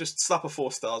slap a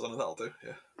 4 stars on it. That'll do.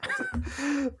 Yeah.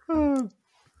 That'll do.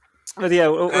 But yeah,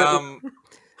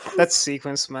 that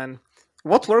sequence, man.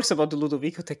 What works about the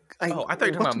Ludovico tech? I thought you were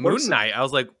talking about Moon Knight. I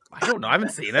was like, I don't know. I haven't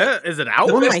seen it. Is it out?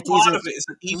 Moon Knight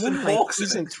Ethan Hawke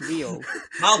isn't real.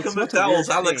 Malcolm McDowell's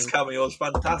Alex cameo is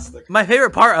fantastic. My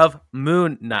favorite part of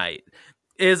Moon Knight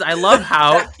is I love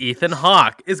how Ethan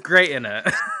Hawke is great in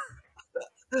it.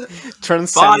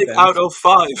 5 out of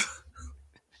 5.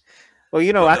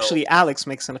 Well, actually, Alex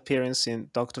makes an appearance in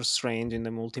Doctor Strange in the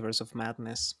Multiverse of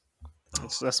Madness.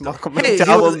 That's Malcolm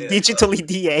McDowell digitally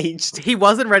de-aged. He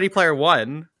was in Ready Player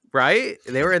One, right?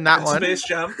 They were in that one. Space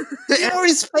Jam. They were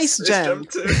in Space Jam.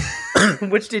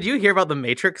 Which, did you hear about the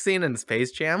Matrix scene in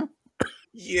Space Jam?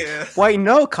 Yeah. Why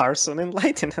no, Carson?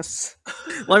 Enlighten us.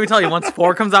 Let me tell you, once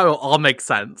 4 comes out, it'll all make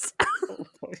sense. Oh,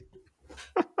 boy.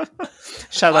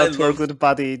 Shout out to our good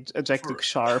buddy, Jack Duke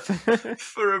Sharp.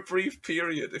 For a brief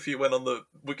period, if you went on the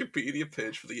Wikipedia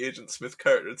page for the Agent Smith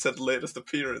character, it said latest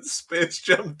appearance, Space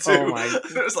Jam 2. Oh my.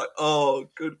 And it was like, oh,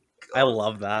 good God. I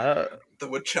love that. The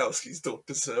Wachowskis don't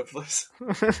deserve this.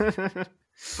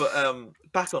 But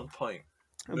back on point.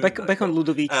 Back on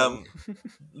Ludovico.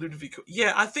 Ludovico.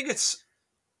 Yeah, I think it's...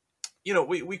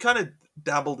 we kind of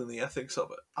dabbled in the ethics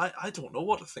of it. I don't know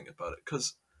what to think about it,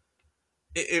 because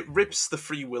it rips the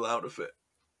free will out of it.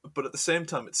 But at the same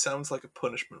time, it sounds like a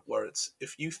punishment where it's,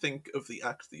 if you think of the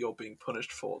act that you're being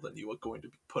punished for, then you are going to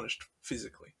be punished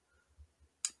physically.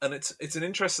 And it's an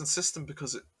interesting system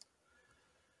because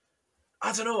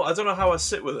I don't know how I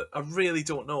sit with it. I really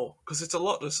don't know, because it's a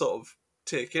lot to sort of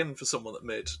take in for someone that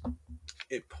made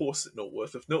a post-it note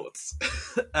worth of notes.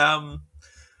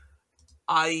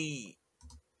 I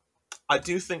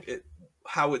do think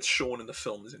how it's shown in the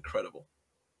film is incredible.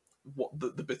 What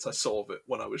the bits I saw of it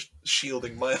when I was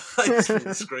shielding my eyes from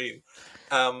the screen.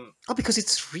 Because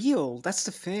it's real. That's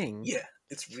the thing. Yeah,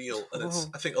 it's real, and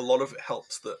I think a lot of it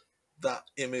helps that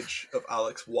image of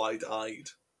Alex wide-eyed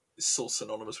is so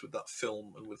synonymous with that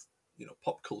film and with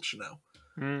pop culture now.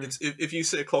 It's if you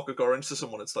say A Clockwork Orange to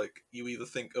someone, it's like you either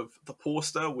think of the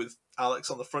poster with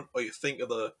Alex on the front, or you think of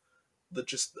the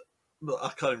I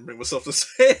can't even bring myself to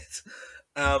say it.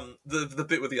 The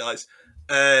bit with the eyes.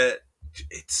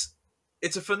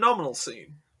 It's a phenomenal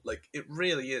scene. Like, it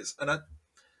really is, and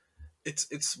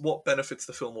it's what benefits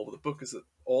the film over the book is that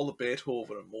all the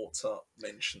Beethoven and Mozart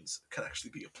mentions can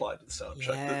actually be applied to the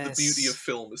soundtrack. Yes. The beauty of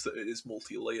film is that it is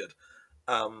multi-layered.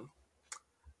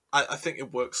 I think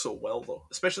it works so well, though,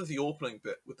 especially the opening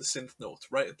bit with the synth notes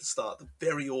right at the start, the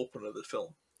very opening of the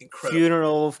film. Incredible.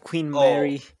 Funeral of Queen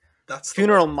Mary. That's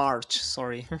Funeral March.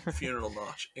 Sorry. Funeral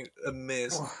March.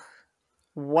 Amazing.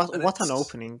 What an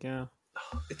opening! Yeah.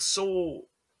 It's so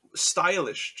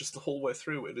stylish just the whole way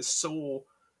through. It is so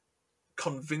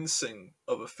convincing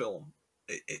of a film.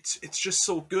 It's just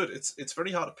so good. It's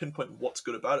very hard to pinpoint what's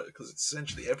good about it because it's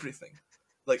essentially everything.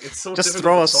 Like, it's so just difficult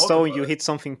throw to a talk stone, about you it. hit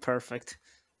something perfect.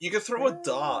 You can throw a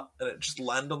dart and it just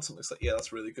land on something. It's like, yeah,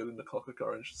 that's really good in the Clockwork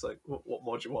Orange. It's like, what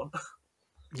more do you want?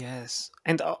 Yes,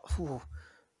 and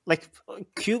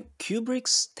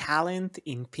Kubrick's talent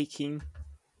in picking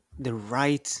the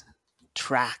right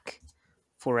track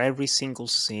for every single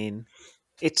scene.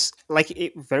 It's like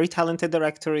a very talented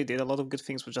director. He did a lot of good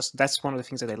things, but that's one of the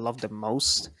things that I love the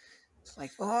most. It's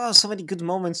like, so many good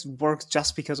moments work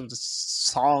just because of the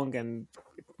song and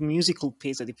musical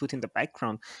piece that he put in the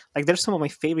background. Like, there's some of my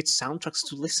favorite soundtracks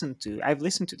to listen to. I've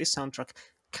listened to this soundtrack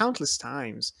countless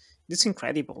times. It's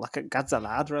incredible. Like a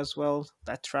Gazzaladra as well.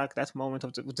 That track, that moment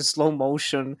with the slow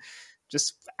motion,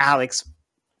 just Alex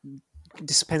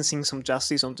dispensing some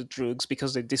justice on the Droogs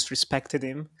because they disrespected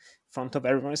him in front of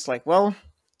everyone. It's like, well,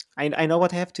 I know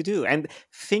what I have to do. And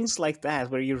things like that,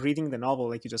 where you're reading the novel,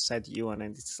 like you just said, Ewan,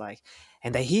 and it's like,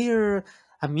 and I hear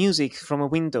a music from a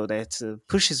window that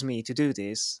pushes me to do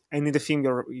this. And in the film,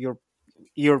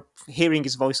 you're hearing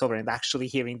his voiceover and actually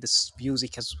hearing this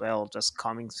music as well, just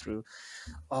coming through.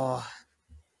 Oh,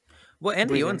 well, and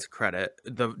brilliant. Ewan's credit,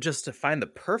 just to find the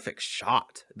perfect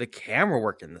shot, the camera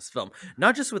work in this film,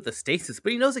 not just with the stasis,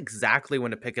 but he knows exactly when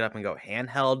to pick it up and go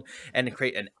handheld and to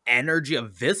create an energy, a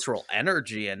visceral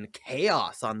energy and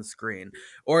chaos on the screen.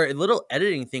 Or little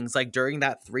editing things like during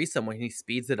that threesome when he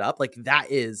speeds it up, like that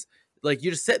is like,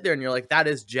 you just sit there and you're like, that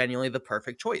is genuinely the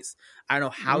perfect choice. I don't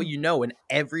know how you know in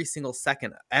every single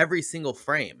second, every single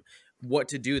frame, what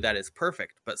to do that is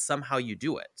perfect, but somehow you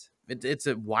do it. It's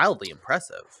wildly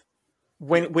impressive.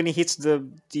 When he hits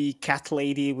the cat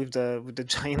lady with the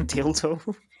giant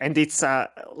dildo, and it's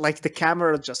like the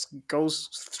camera just goes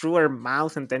through her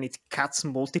mouth, and then it cuts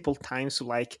multiple times to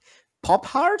like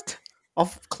pop art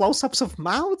of close-ups of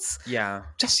mouths. Yeah.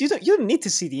 Just you don't need to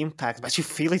see the impact, but you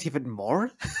feel it even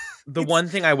more. The one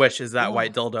thing I wish is that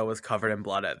white dildo was covered in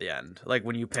blood at the end. Like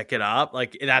when you pick it up,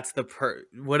 like that's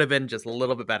would have been just a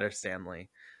little bit better, Stanley.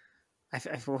 I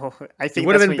think it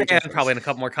would have been banned probably in a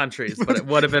couple more countries, but it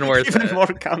would have been worth even it. more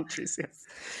countries, yes.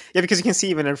 Yeah, because you can see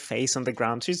even her face on the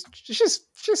ground. She's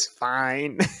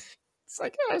fine. It's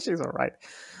like, yeah, she's all right.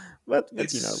 But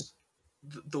you know,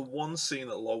 the one scene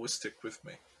that'll always stick with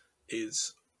me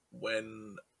is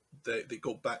when they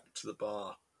go back to the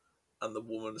bar and the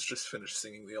woman's just finished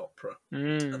singing the opera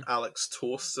and Alex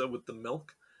toasts her with the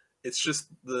milk. It's just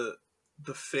the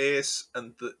face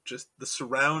and the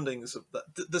surroundings of that.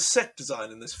 The set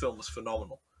design in this film is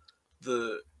phenomenal.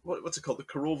 What's it called? The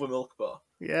Korova Milk Bar.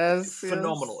 Yes,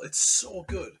 phenomenal. It's so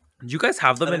good. Do you guys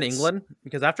have them in England?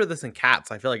 Because after this in Cats,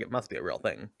 I feel like it must be a real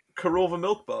thing. Korova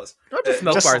milk bars. Not just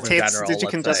milk bars in general. That you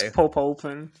can just pop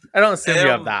open. I don't assume you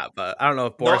have that, but I don't know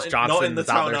if Boris Johnson is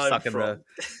out there sucking the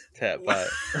tip, but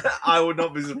I would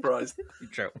not be surprised.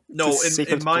 True. No,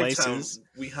 in my town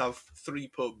we have 3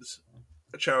 pubs,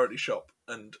 a charity shop,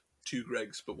 and 2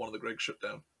 Greggs, but one of the Greggs shut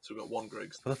down, so we've got 1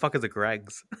 Greggs. What the fuck is a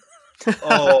Greggs?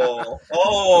 Oh,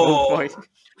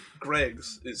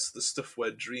 Greggs is the stuff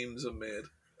where dreams are made.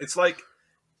 It's like,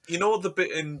 you know the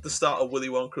bit in the start of Willy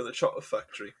Wonka and the Chocolate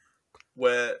Factory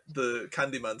where the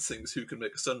Candyman sings "Who Can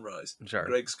Make a Sunrise"? Sure.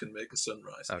 Greggs can make a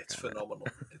sunrise. Okay, it's phenomenal.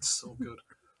 It's so good.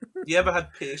 You ever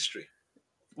had pastry?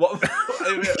 What?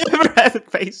 You ever had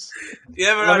pastry? You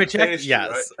ever had pastry?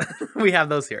 Yes, right? We have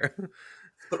those here.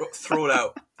 Throw it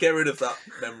out. Get rid of that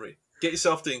memory. Get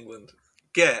yourself to England.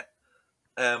 Get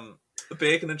a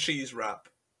bacon and cheese wrap,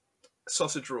 a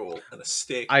sausage roll, and a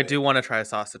steak. I do want to try a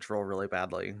sausage roll really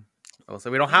badly. Also,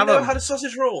 we don't have them. Never had a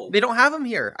sausage roll? They don't have them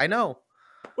here. I know.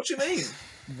 What do you mean?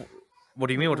 What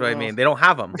do you mean? What do I mean? They don't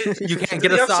have them. You can't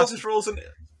get a sausage rolls in.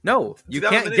 No, you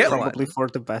can't get one. Probably for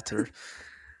the better.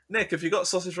 Nick, have you got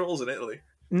sausage rolls in Italy?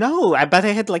 No, I bet I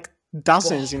had like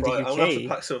dozens in the UK. I'm gonna have to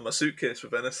pack some in my suitcase for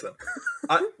Venice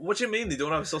then. What do you mean they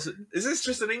don't have a sausage? Is this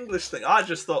just an English thing? I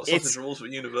just thought sausage rolls were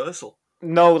universal.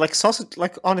 No, like sausage.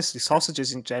 Like honestly,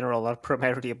 sausages in general are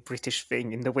primarily a British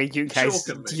thing in the way you guys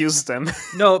use them.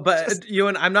 No, but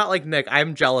Ewan, I'm not like Nick.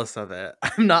 I'm jealous of it.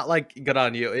 I'm not like good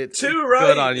on you. It's too right.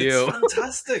 Good on you. It's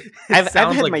fantastic. I've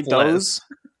had my dose.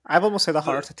 I've almost had a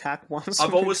heart attack once.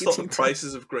 I've always thought the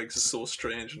prices of Greggs are so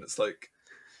strange, and it's like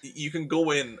you can go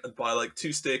in and buy like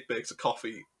 2 steak bakes, a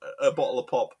coffee, a bottle of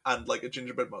pop, and like a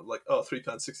gingerbread man. Like, oh,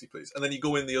 £3.60, please. And then you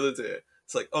go in the other day,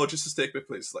 it's like, oh, just a steak bake,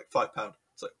 please. It's like £5.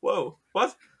 It's like, whoa,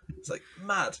 what? It's like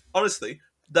mad. Honestly,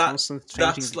 that's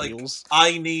like deals.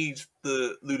 I need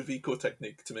the Ludovico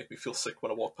technique to make me feel sick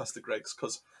when I walk past the Greggs,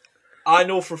 because I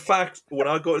know for a fact when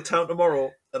I go to town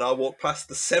tomorrow and I walk past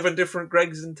the 7 different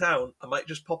Greggs in town, I might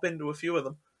just pop into a few of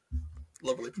them.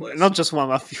 Lovely place. Not just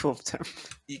one, a few of them.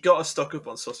 You gotta stock up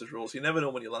on sausage rolls. You never know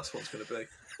when your last one's gonna be.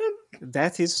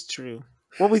 That is true.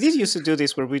 Well, we did used to do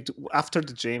this where after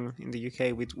the gym in the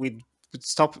UK, we'd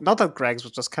stop, not at Greggs,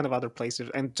 but just kind of other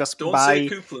places, and just don't buy... say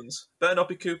Couplands. Better not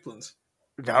be Couplands.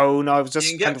 No, it was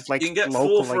just kind of like you can get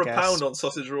local, 4 for £1 on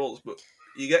sausage rolls, but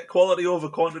you get quality over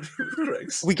quantity with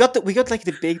Greggs. We got like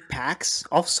the big packs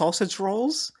of sausage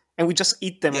rolls, and we just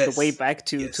eat them on the way back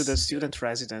to the student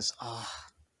residence. Oh,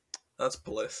 that's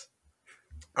bliss.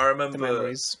 I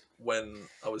remember when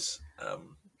I was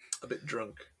a bit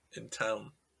drunk in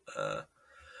town,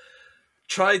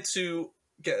 tried to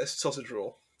get a sausage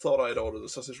roll. Thought I had ordered a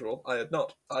sausage roll. I had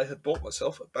not. I had bought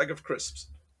myself a bag of crisps.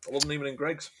 I wasn't even in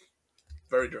Greggs.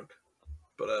 Very drunk.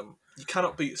 But you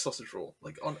cannot beat a sausage roll.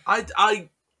 Like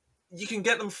you can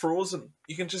get them frozen.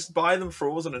 You can just buy them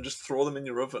frozen and just throw them in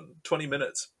your oven. 20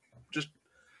 minutes. Just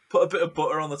put a bit of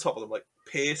butter on the top of them, like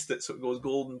paste it so it goes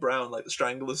golden brown, like the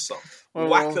Stranglers song.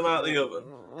 Whack them out of the oven.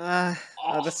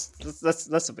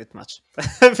 That's a bit much.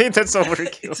 I think that's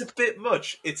overkill. It's a bit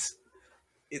much. It's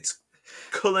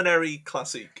culinary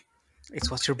classic. It's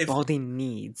what your body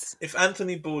needs. If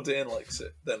Anthony Bourdain likes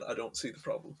it, then I don't see the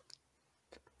problem.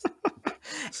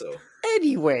 So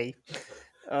anyway,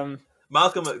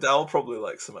 Malcolm McDowell probably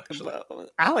likes them, actually.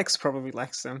 Alex probably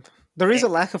likes them. There is a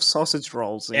lack of sausage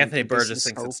rolls. Anthony Burgess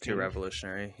thinks it's too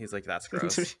revolutionary. He's like, that's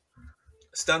gross.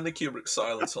 Stanley Kubrick's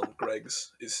silence on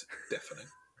Greggs is deafening.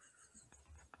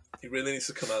 He really needs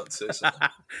to come out and say something.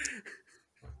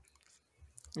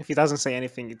 If he doesn't say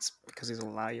anything, it's because he's a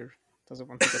liar. Doesn't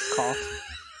want to get caught.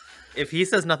 If he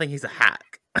says nothing, he's a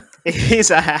hack. He's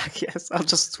a hack. Yes, I'll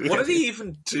just tweet. What at did him. he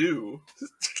even do?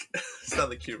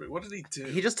 Stanley Kubrick. What did he do?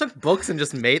 He just took books and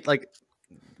just made like.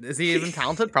 Is he even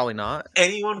talented? Probably not.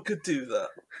 Anyone could do that.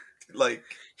 Like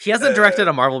He hasn't directed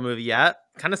a Marvel movie yet.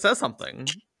 Kind of says something.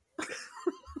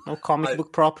 No comic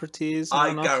book properties.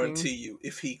 I no guarantee you,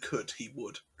 if he could, he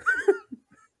would.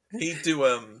 He'd do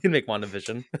He'd make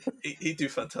WandaVision. He'd do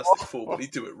Fantastic Four, but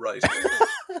he'd do it right.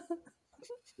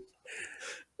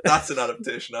 That's an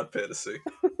adaptation I'd pay to see.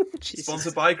 Jesus.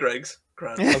 Sponsored by Greg's.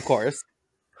 Grand. Of course.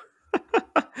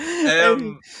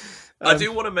 I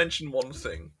do want to mention one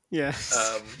thing.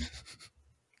 Yes.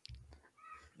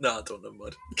 No, I don't know,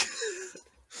 Mud.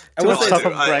 I will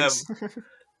say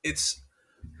It's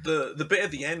the bit at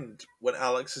the end when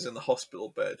Alex is in the hospital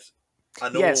bed. I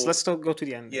know, yes, let's still go to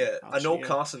the end. Yeah, I know,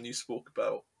 Carson, you spoke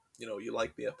about, you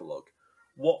like the epilogue.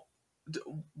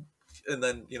 And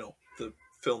then, the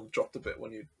film dropped a bit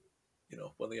when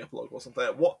when the epilogue wasn't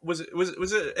there. What was it?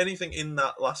 Was it anything in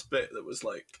that last bit that was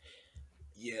like,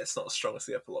 yeah, it's not as strong as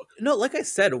the epilogue? No, like I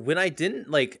said, when I didn't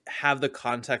have the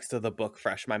context of the book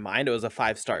fresh in my mind, it was a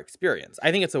 5-star experience.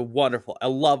 I think it's a wonderful,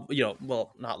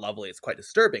 well, not lovely, it's quite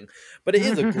disturbing, but it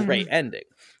is a great ending.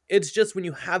 It's just when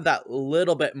you have that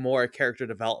little bit more character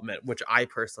development, which I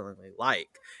personally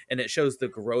like, and it shows the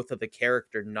growth of the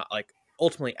character, not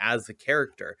ultimately as the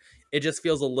character, it just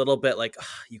feels a little bit like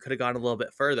you could have gone a little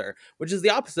bit further, which is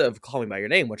the opposite of Call Me By Your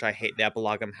Name, which I hate the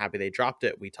epilogue. I'm happy they dropped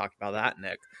it. We talked about that,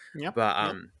 Nick. Yep.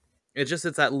 But it's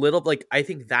that little, I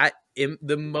think that in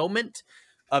the moment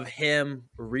of him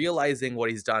realizing what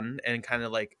he's done and kind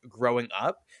of growing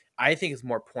up, I think is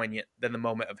more poignant than the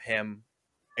moment of him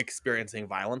experiencing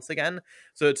violence again.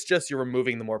 So it's just you're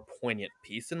removing the more poignant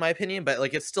piece, in my opinion, but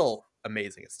it's still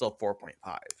amazing. It's still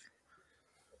 4.5.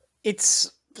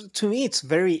 To me, it's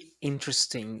very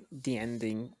interesting, the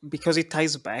ending, because it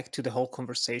ties back to the whole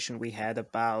conversation we had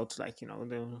about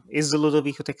is the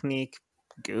Ludovico technique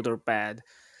good or bad?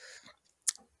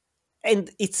 And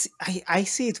I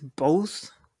see it both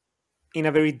in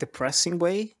a very depressing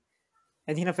way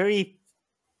and in a very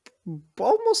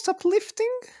almost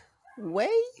uplifting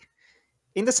way,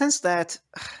 in the sense that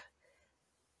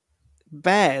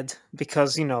bad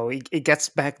because it gets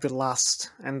back the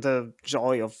lust and the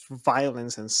joy of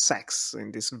violence and sex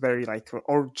in this very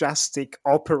orgastic,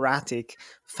 operatic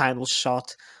final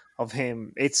shot of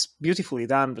him. It's beautifully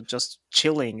done, but just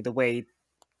chilling the way it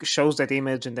shows that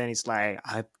image, and then it's like,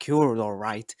 I'm cured, all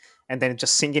right, and then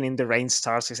just singing in the rain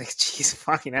starts. It's like, jeez,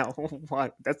 fucking hell,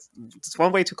 what? That's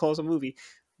one way to close a movie.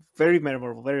 Very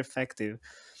memorable, very effective.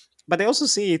 But I also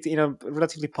see it in a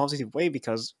relatively positive way,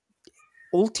 because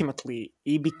ultimately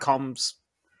he becomes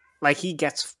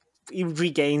he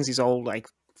regains his old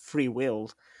free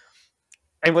will.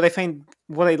 And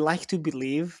what I like to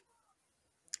believe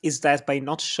is that by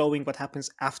not showing what happens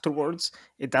afterwards,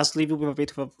 it does leave you with a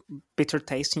bit of a bitter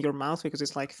taste in your mouth, because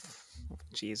it's like,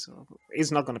 geez,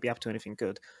 he's not going to be up to anything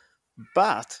good.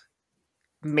 But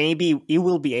maybe he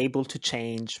will be able to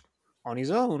change on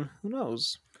his own. Who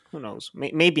knows?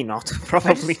 Maybe not.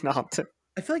 Probably not.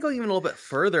 I feel like going even a little bit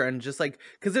further and just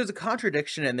because there's a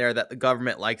contradiction in there that the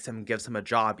government likes him and gives him a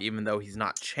job, even though he's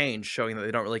not changed, showing that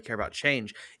they don't really care about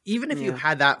change. Even if you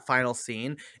had that final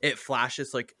scene, it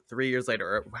flashes 3 years later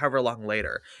or however long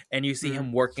later, and you see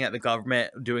him working at the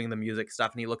government doing the music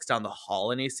stuff, and he looks down the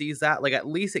hall and he sees that. At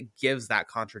least it gives that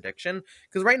contradiction,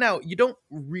 because right now you don't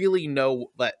really know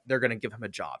that they're going to give him a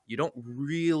job. You don't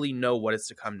really know what is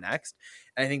to come next.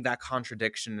 And I think that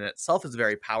contradiction in itself is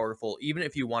very powerful, even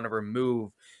if you want to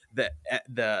remove the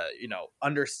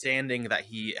understanding that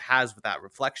he has with that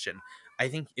reflection. I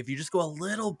think if you just go a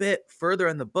little bit further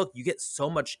in the book, you get so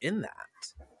much in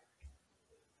that.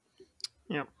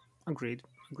 Yeah, agreed.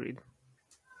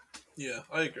 Yeah,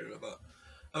 I agree with that.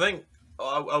 I think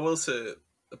I will say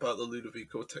about the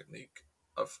Ludovico technique.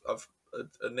 I've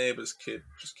a neighbour's kid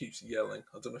just keeps yelling.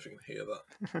 I don't know if you can hear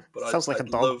that, but sounds like a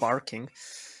dog barking.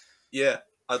 Yeah,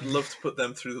 I'd love to put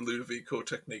them through the Ludovico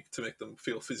technique to make them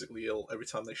feel physically ill every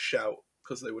time they shout,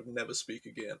 because they would never speak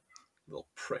again. Little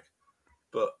prick.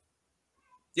 But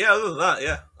yeah, other than that,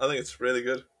 yeah, I think it's really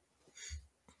good.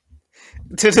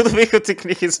 The Ludovico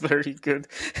technique is very good.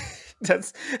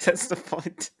 That's the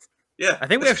point. Yeah, I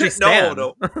think we actually stand.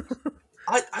 No.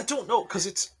 I don't know, because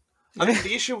it's. I think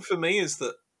the issue for me is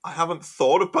that I haven't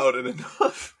thought about it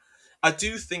enough. I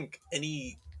do think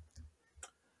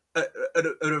at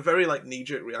a very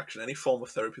knee-jerk reaction, any form of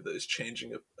therapy that is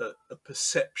changing a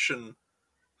perception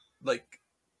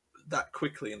that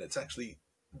quickly, and it's actually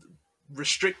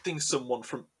restricting someone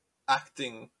from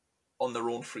acting on their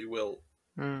own free will,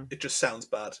 it just sounds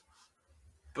bad.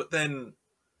 But then,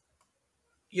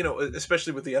 you know,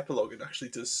 especially with the epilogue, it actually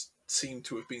does seem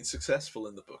to have been successful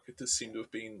in the book. It does seem to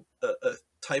have been a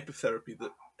type of therapy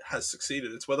that has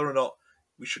succeeded. It's whether or not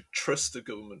we should trust a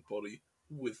government body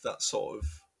with that sort of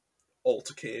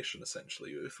altercation,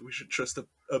 essentially. If we should trust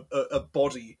a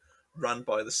body ran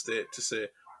by the state to say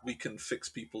we can fix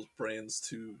people's brains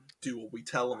to do what we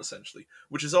tell them, essentially,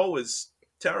 which is always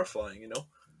terrifying, you know.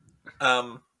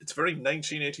 It's very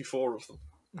 1984 of them.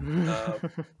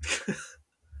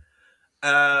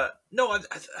 No, I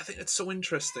think it's so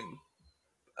interesting.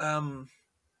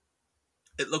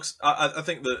 It looks. I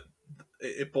think that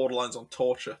it borderlines on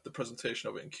torture. The presentation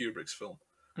of it in Kubrick's film,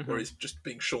 where he's just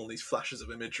being shown these flashes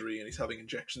of imagery and he's having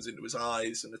injections into his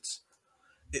eyes, and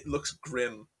it looks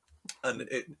grim, and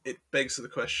it begs to the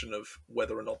question of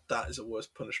whether or not that is a worse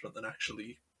punishment than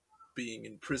actually being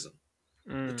in prison.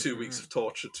 The 2 weeks of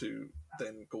torture to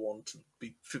then go on to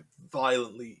be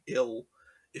violently ill,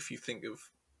 if you think of,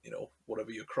 you know,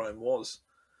 whatever your crime was,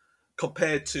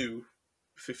 compared to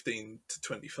 15 to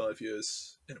 25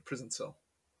 years in a prison cell.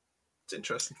 It's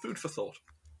interesting. Food for thought.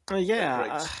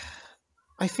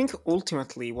 I think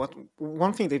ultimately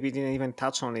one thing that we didn't even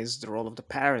touch on is the role of the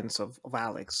parents of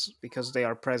Alex, because they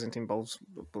are present in both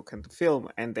the book and the film,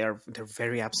 and they're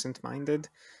very absent-minded.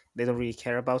 They don't really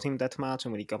care about him that much,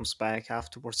 and when he comes back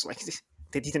afterwards, like,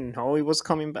 they didn't know he was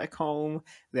coming back home.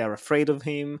 They are afraid of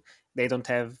him. They don't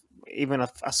have even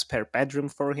a spare bedroom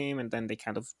for him, and then they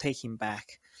kind of take him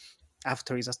back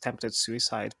after his attempted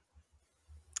suicide.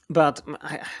 But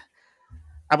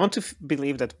I want to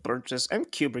believe that Burgess and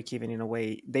Kubrick, even in a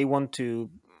way, they want to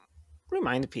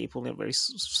remind people in a very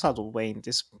subtle way in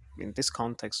this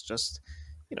context. Just,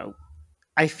 you know,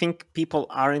 I think people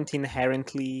aren't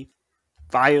inherently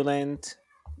violent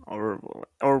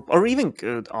or even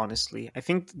good. Honestly, I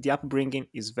think the upbringing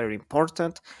is very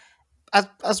important,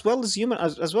 as well as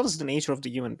as well as the nature of the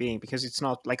human being, because it's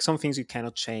not like some things you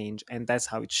cannot change, and that's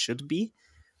how it should be.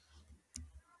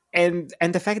 And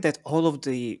the fact that all of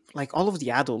the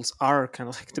adults are kind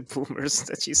of like the boomers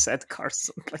that you said,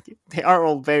 Carson, like they are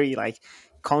all very like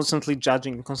constantly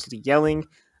judging and constantly yelling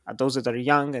at those that are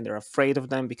young, and they're afraid of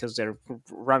them because they're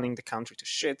running the country to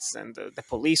shits, and the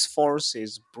police force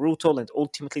is brutal, and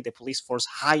ultimately the police force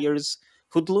hires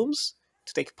hoodlums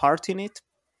to take part in it.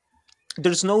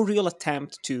 There's no real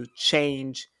attempt to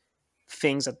change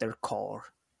things at their core.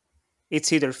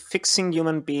 It's either fixing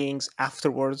human beings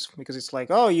afterwards, because it's like,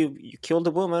 oh, you killed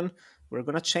a woman, we're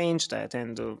gonna change that,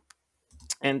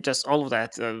 and just all of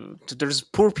that. There's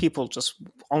poor people just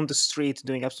on the street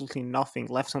doing absolutely nothing,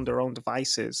 left on their own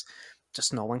devices.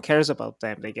 Just no one cares about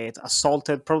them. They get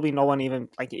assaulted. Probably no one even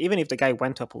if the guy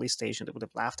went to a police station, they would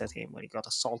have laughed at him when he got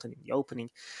assaulted in the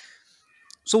opening.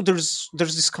 So there's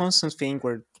this constant thing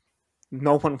where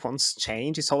no one wants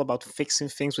change. It's all about fixing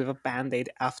things with a band-aid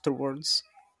afterwards,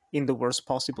 in the worst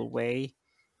possible way.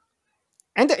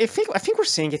 And I think we're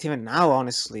seeing it even now,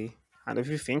 honestly. And if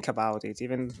you think about it,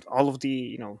 even all of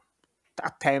the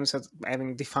attempts at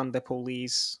having defund the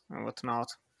police and whatnot,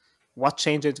 what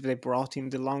changes they brought in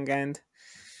the long end?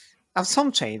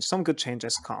 Some change, some good change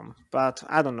has come, but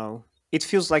I don't know. It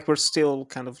feels like we're still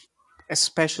kind of,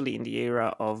 especially in the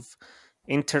era of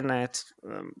internet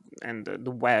and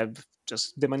the web,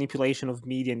 just the manipulation of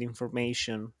media and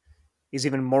information is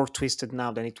even more twisted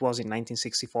now than it was in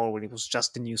 1964 when it was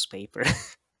just the newspaper.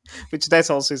 Which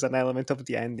that's also is an element of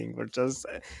the ending, where just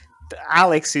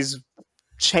Alex is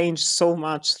changed so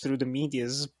much through the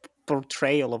media's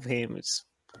portrayal of him. It's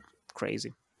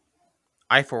crazy.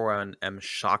 I, for one, am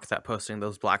shocked that posting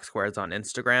those black squares on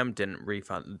Instagram didn't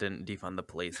defund the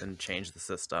police and change the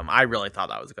system. I really thought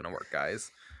that was going to work,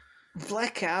 guys.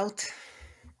 Blackout.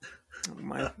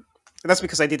 That's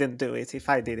because I didn't do it. If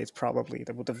I did it, probably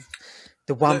they would have.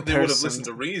 They would have listened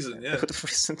to reason. Yeah, they would have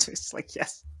listened to it. It's like,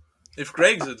 yes. If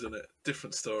Greg's had done it,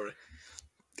 different story.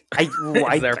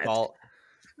 It's their fault.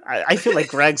 I feel like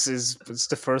Greg's is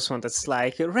the first one that's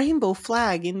like a rainbow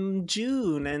flag in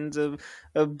June and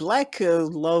a black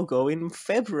logo in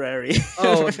February.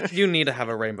 Oh, you need to have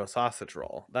a rainbow sausage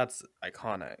roll. That's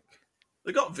iconic.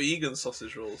 They got vegan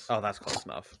sausage rolls. Oh, that's close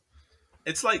enough.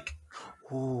 It's like,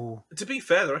 ooh. To be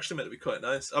fair, they're actually meant to be quite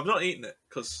nice. I've not eaten it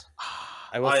because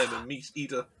I am a meat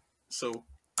eater, so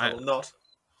I will not.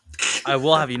 I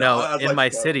will have you know, in my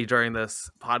city during this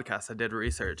podcast, I did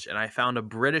research and I found a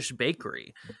British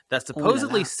bakery that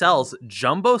supposedly sells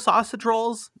jumbo sausage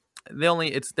rolls. They're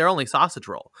only sausage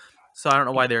roll, so I don't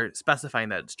know why they're specifying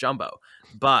that it's jumbo.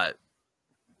 But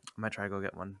I might try to go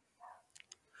get one.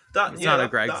 It's not a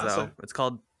Greg's though. It's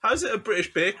called How's it a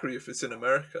British bakery if it's in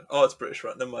America? Oh, it's British,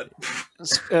 right? Never mind.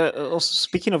 Also,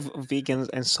 speaking of vegans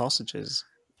and sausages,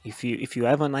 if you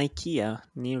have an IKEA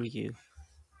near you,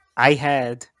 I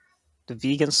had the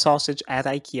vegan sausage at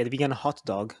IKEA, the vegan hot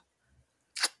dog.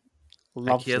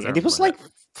 Lovely. IKEAs And are it was my- like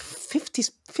 50,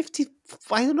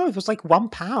 I don't know, it was like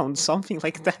 £1, something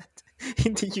like that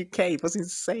in the UK. It was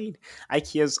insane.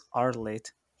 IKEAs are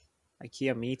lit.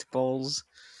 IKEA meatballs.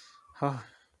 Oh,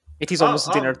 it is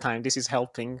almost dinner time. This is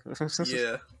helping.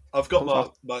 Yeah, I've got A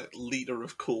lot. my liter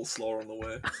of coleslaw on the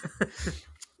way.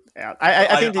 Yeah,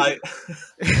 I think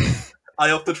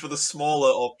I opted for the smaller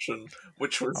option,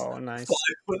 which was oh, nice.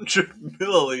 500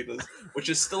 milliliters, which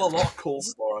is still a lot of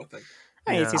coleslaw, I think.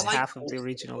 Hey, it Yeah. is I like half of the coleslaw,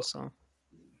 original, but so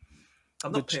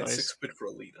I'm Good not paying choice. £6 for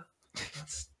a liter.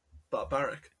 That's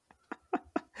barbaric.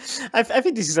 I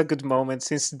think this is a good moment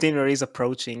since dinner is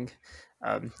approaching,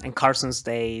 and Carson's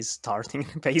day is starting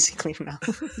basically now,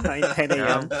 10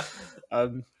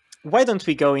 a.m. Why don't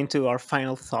we go into our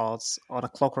final thoughts on A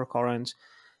Clockwork Orange,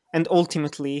 and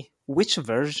ultimately, which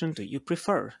version do you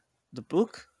prefer, the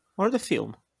book or the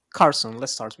film? Carson,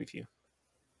 let's start with you.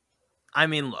 I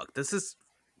mean, look, this is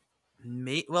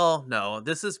well, no,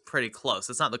 this is pretty close.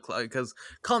 It's not the because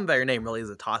Call Me by Your Name really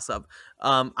is a toss up.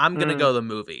 I'm gonna go the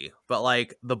movie, but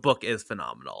like the book is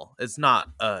phenomenal. It's not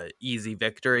a easy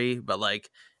victory, but like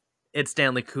it's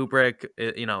Stanley Kubrick.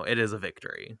 It is a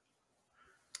victory.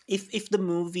 If the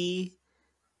movie,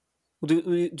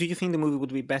 do you think the movie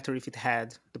would be better if it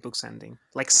had the book's ending,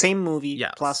 like same movie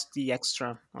Yes. plus the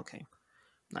extra? Okay,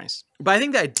 nice. But I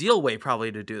think the ideal way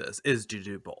probably to do this is to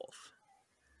do both.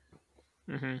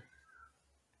 Mm-hmm.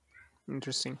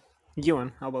 Interesting.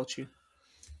 Ewan, how about you?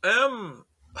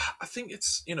 I think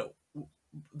it's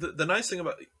the nice thing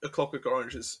about A Clockwork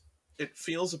Orange is it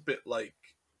feels a bit like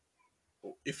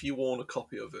if you own a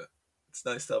copy of it, it's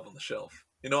nice to have on the shelf.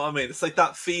 You know what I mean? It's like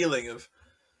that feeling of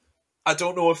I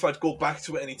don't know if I'd go back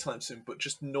to it anytime soon, but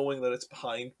just knowing that it's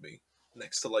behind me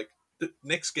next to like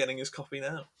Nick's getting his copy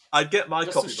now. I'd get my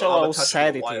Just copy, to but show I'll how attach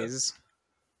sad a it wire. is.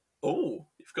 Oh,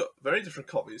 you've got very different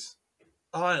copies.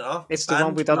 Oh, I know. It's the one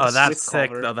Banned without Oh, the that's slip sick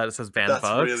cover. though that it says banned That's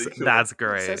books. really cool. That's It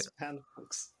great. says Pan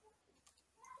Books.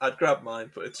 I'd grab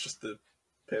mine, but it's just the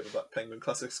paperback Penguin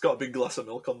Classic. It's got a big glass of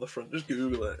milk on the front. Just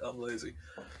Google it. I'm lazy.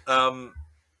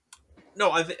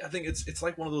 No, I think it's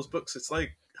like one of those books. It's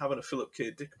like having a Philip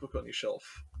K. Dick book on your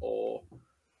shelf, or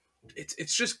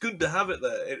it's just good to have it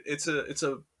there. It's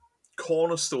a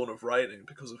cornerstone of writing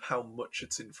because of how much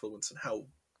it's influenced and how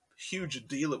huge a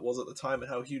deal it was at the time and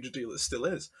how huge a deal it still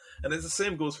is. And it's the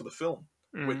same goes for the film,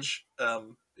 which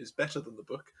is better than the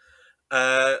book,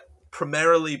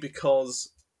 primarily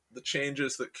because the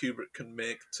changes that Kubrick can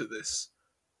make to this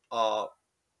are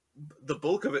the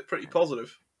bulk of it pretty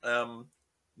positive.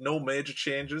 No major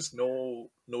changes, no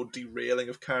derailing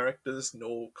of characters,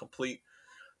 no complete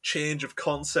change of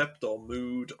concept or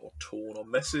mood or tone or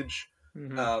message.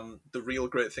 The real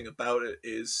great thing about it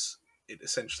is it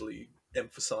essentially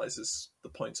emphasizes the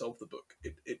points of the book.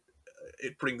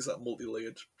 It brings that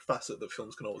multi-layered facet that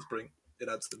films can always bring. It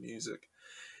adds the music,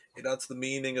 it adds the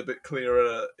meaning a bit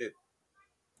clearer.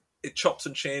 It chops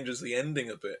and changes the ending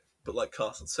a bit, but like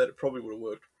Carson said, it probably would have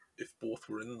worked if both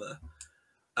were in there.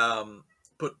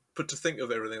 But to think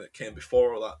of everything that came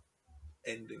before that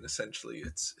ending, essentially,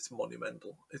 it's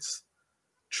monumental. It's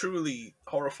truly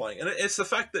horrifying, and it's the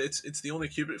fact that it's the only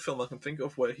Kubrick film I can think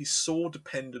of where he's so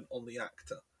dependent on the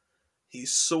actor.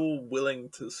 He's so willing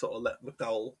to sort of let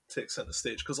McDowell take center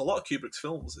stage, because a lot of Kubrick's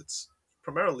films, it's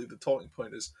primarily the talking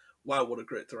point is, wow, what a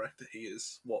great director he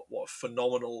is, what a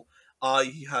phenomenal eye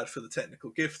he had for the technical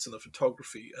gifts and the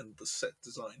photography and the set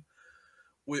design.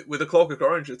 With A Clockwork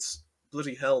Orange, it's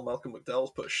bloody hell, Malcolm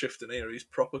McDowell's put a shift in here. He's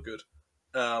proper good,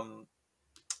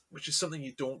 which is something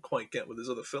you don't quite get with his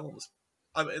other films.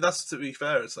 I mean, that's to be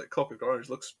fair. It's like Clockwork Orange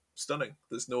looks stunning.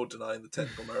 There's no denying the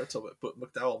technical merits of it, but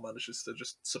McDowell manages to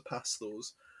just surpass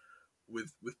those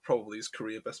with probably his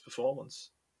career best performance.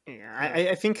 Yeah,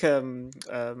 I think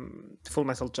Full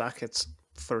Metal Jacket's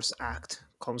first act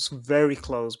comes very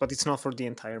close, but it's not for the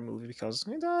entire movie because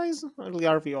he dies. Lee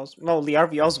Harvey Oswald. No, Lee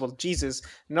Harvey Oswald. Jesus,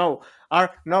 no,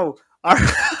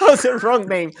 the wrong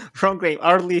name.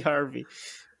 R. Lee Harvey.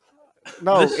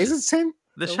 No, is it same?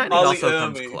 The Shining Ollie also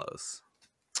comes Ermey. close,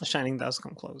 Shining does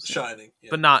come close. Yeah. Shining, yeah.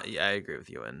 but not. Yeah, I agree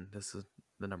with you, and this is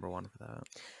the number one for that.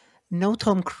 No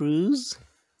Tom Cruise.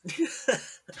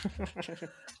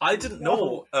 I didn't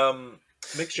know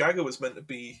Mick Jagger was meant to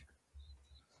be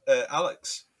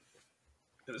Alex.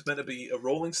 It was meant to be a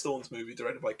Rolling Stones movie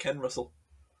directed by Ken Russell,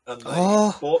 and they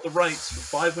bought the rights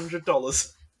for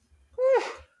 $500.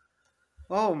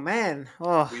 Oh man!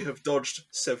 Oh We have dodged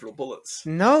several bullets.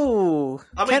 no!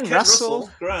 I mean, Ken Russell,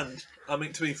 grand. I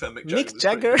mean, to be fair, Mick Jagger was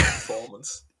pretty good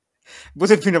performance. Would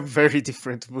have been a very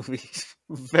different movie.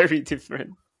 Very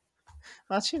different.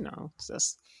 But it's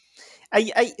just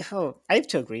I have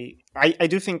to agree. I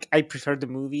do think I prefer the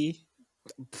movie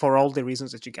for all the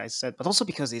reasons that you guys said, but also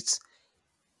because it's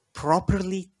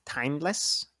properly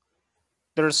timeless.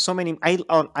 There are so many.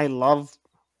 I love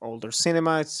older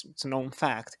cinema. It's a known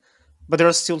fact, but there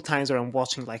are still times where I'm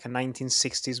watching like a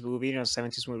 1960s movie,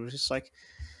 70s movie. It's like,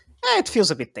 it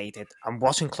feels a bit dated. I'm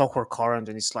watching Clockwork Orange,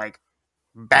 and it's like,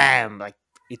 bam, like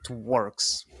it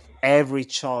works. Every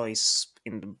choice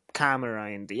in the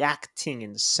camera, in the acting,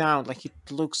 in the sound, like it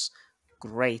looks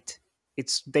great.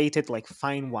 It's dated like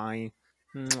fine wine.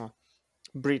 Mwah.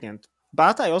 Brilliant.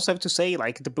 But I also have to say,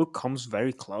 like, the book comes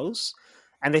very close,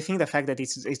 and I think the fact that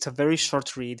it's a very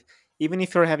short read, even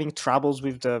if you're having troubles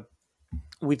with the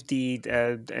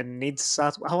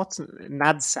Nidsat, what's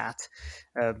Nadsat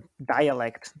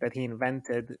dialect that he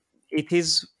invented, it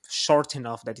is short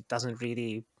enough that it doesn't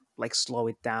really like slow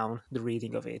it down the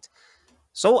reading of it.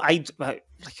 So I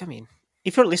mean,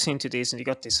 if you're listening to this and you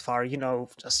got this far,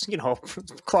 just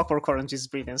Clockwork Orange is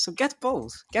brilliant. So get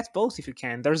both if you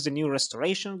can. There's the new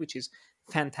restoration, which is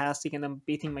fantastic, and I'm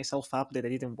beating myself up that I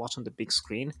didn't watch on the big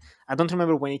screen. I don't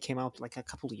remember when it came out, like a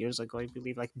couple of years ago, I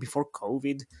believe, like before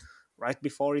COVID, right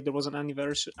before there was an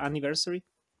anniversary.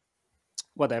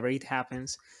 Whatever, it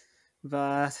happens.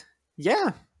 But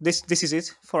yeah, this is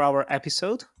it for our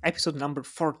episode number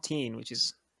 14, which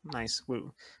is nice.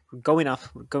 We're going up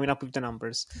with the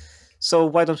numbers. So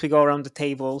why don't we go around the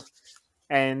table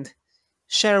and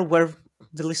share where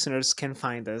the listeners can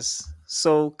find us?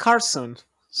 So Carson,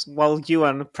 while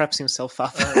Ewan preps himself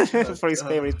up for his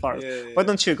favorite part, why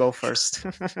don't you go first?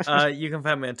 You can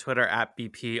find me on Twitter at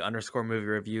BP_movie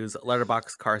reviews,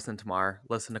 Letterboxd Carson Tamar,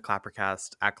 listen to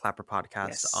Clappercast at Clapper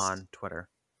Podcast on Twitter.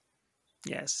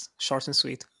 Yes, short and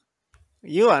sweet.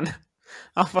 Ewan,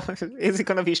 is it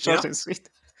gonna be short and sweet?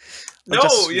 No,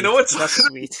 you know it's just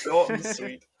sweet. Short and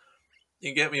sweet. You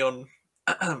can get me on.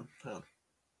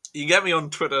 You can get me on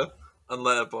Twitter and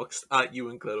Letterboxd at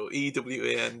Ewangleadow,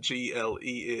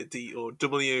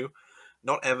 EWANGLEADOW.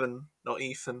 Not Evan, not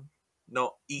Ethan,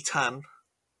 not Etan.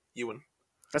 Ewan.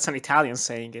 That's an Italian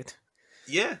saying it.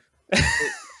 Yeah.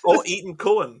 Or Ethan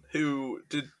Coen, who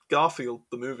did Garfield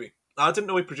the movie. I didn't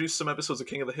know he produced some episodes of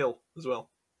King of the Hill as well.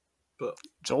 But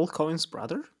Joel Coen's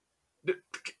brother?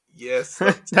 Yes,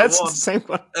 that's the same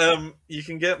one. You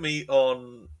can get me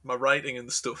on my writing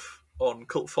and stuff on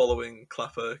Cult Following,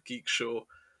 Clapper, Geek Show,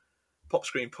 Pop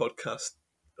Screen Podcast,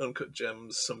 Uncut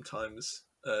Gems sometimes,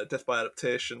 Death by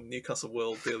Adaptation, Newcastle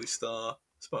World, Daily Star,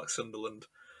 Spark Sunderland,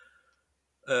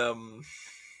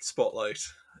 Spotlight,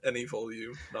 Any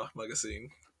Volume, Narc Magazine.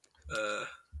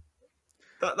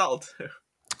 That'll do.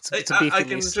 I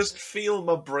can just feel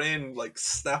my brain like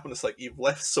snapping. It's like you've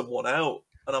left someone out,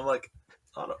 and I'm like,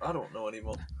 I don't know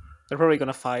anymore. They're probably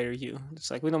gonna fire you.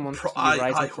 It's like, we don't want you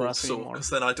writing for us anymore. Because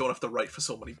then I don't have to write for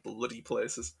so many bloody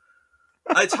places.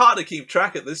 It's hard to keep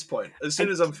track at this point. As soon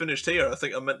as I'm finished here, I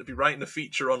think I'm meant to be writing a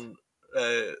feature on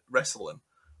wrestling,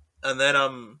 and then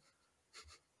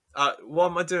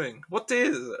what am I doing? What day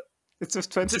is it? It's the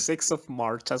 26th of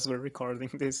March as we're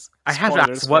recording this. I have to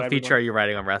ask, what feature are you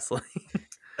writing on wrestling?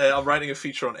 I'm writing a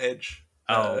feature on Edge.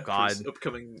 Oh God!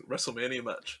 Upcoming WrestleMania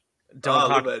match.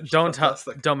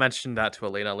 Don't mention that to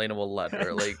Elena. Elena will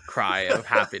literally cry of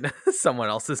happiness. Someone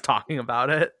else is talking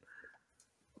about it.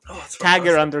 Tag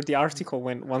her under the article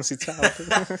once it's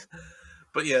out.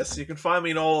 But yes, you can find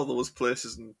me in all of those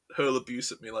places and hurl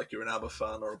abuse at me like you're an ABBA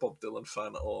fan or a Bob Dylan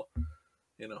fan, or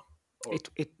Or,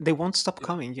 they won't stop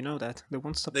coming. You know that they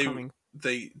won't stop coming.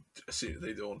 They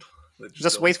don't.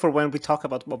 Just wait for when we talk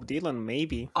about Bob Dylan,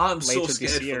 maybe. I'm later so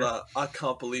scared this year. for that. I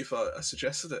can't believe I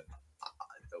suggested it.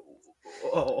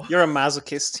 You're a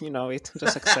masochist, you know it.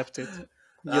 Just accept it.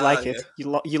 You like it.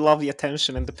 You love the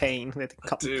attention and the pain that it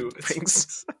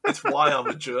brings. It's why I'm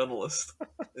a journalist.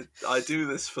 I do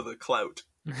this for the clout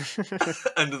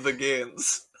and the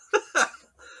gains.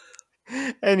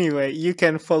 Anyway, you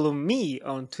can follow me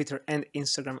on Twitter and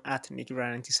Instagram at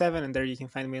NickyRyan97, and there you can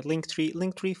find me at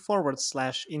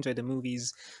linktree/enjoy the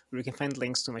movies, where you can find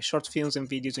links to my short films and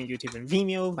videos on YouTube and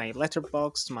Vimeo, my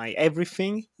Letterboxd, my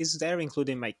everything is there,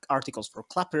 including my articles for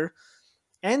Clapper.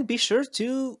 And be sure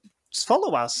to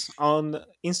follow us on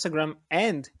Instagram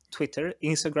and Twitter.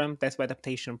 Instagram, Death by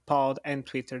Adaptation Pod, and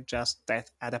Twitter, just Death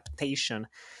Adaptation.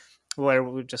 where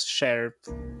we just share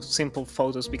simple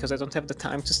photos because I don't have the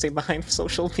time to stay behind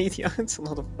social media. It's a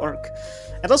lot of work.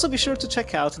 And also be sure to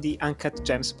check out the Uncut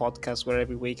Gems podcast, where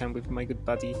every week I'm with my good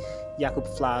buddy Jakub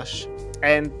Flash.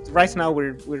 And right now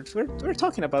we're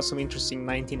talking about some interesting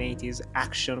 1980s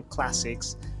action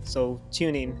classics. So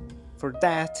tune in for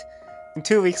that. In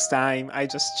 2 weeks' time, I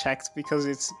just checked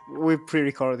because we're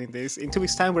pre-recording this. In 2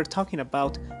 weeks' time, we're talking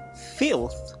about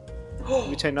Filth,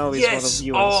 which I know is one of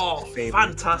yours' favorites.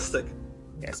 Fantastic.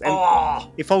 Yes,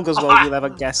 and if all goes well, we'll have a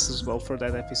guest as well for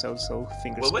that episode, so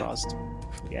fingers crossed.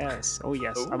 Yes,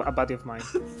 a buddy of mine.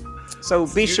 So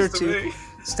be sure to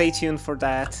stay tuned for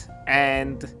that.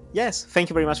 And yes, thank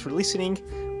you very much for listening.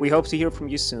 We hope to hear from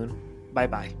you soon.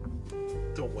 Bye-bye.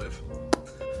 Don't wave.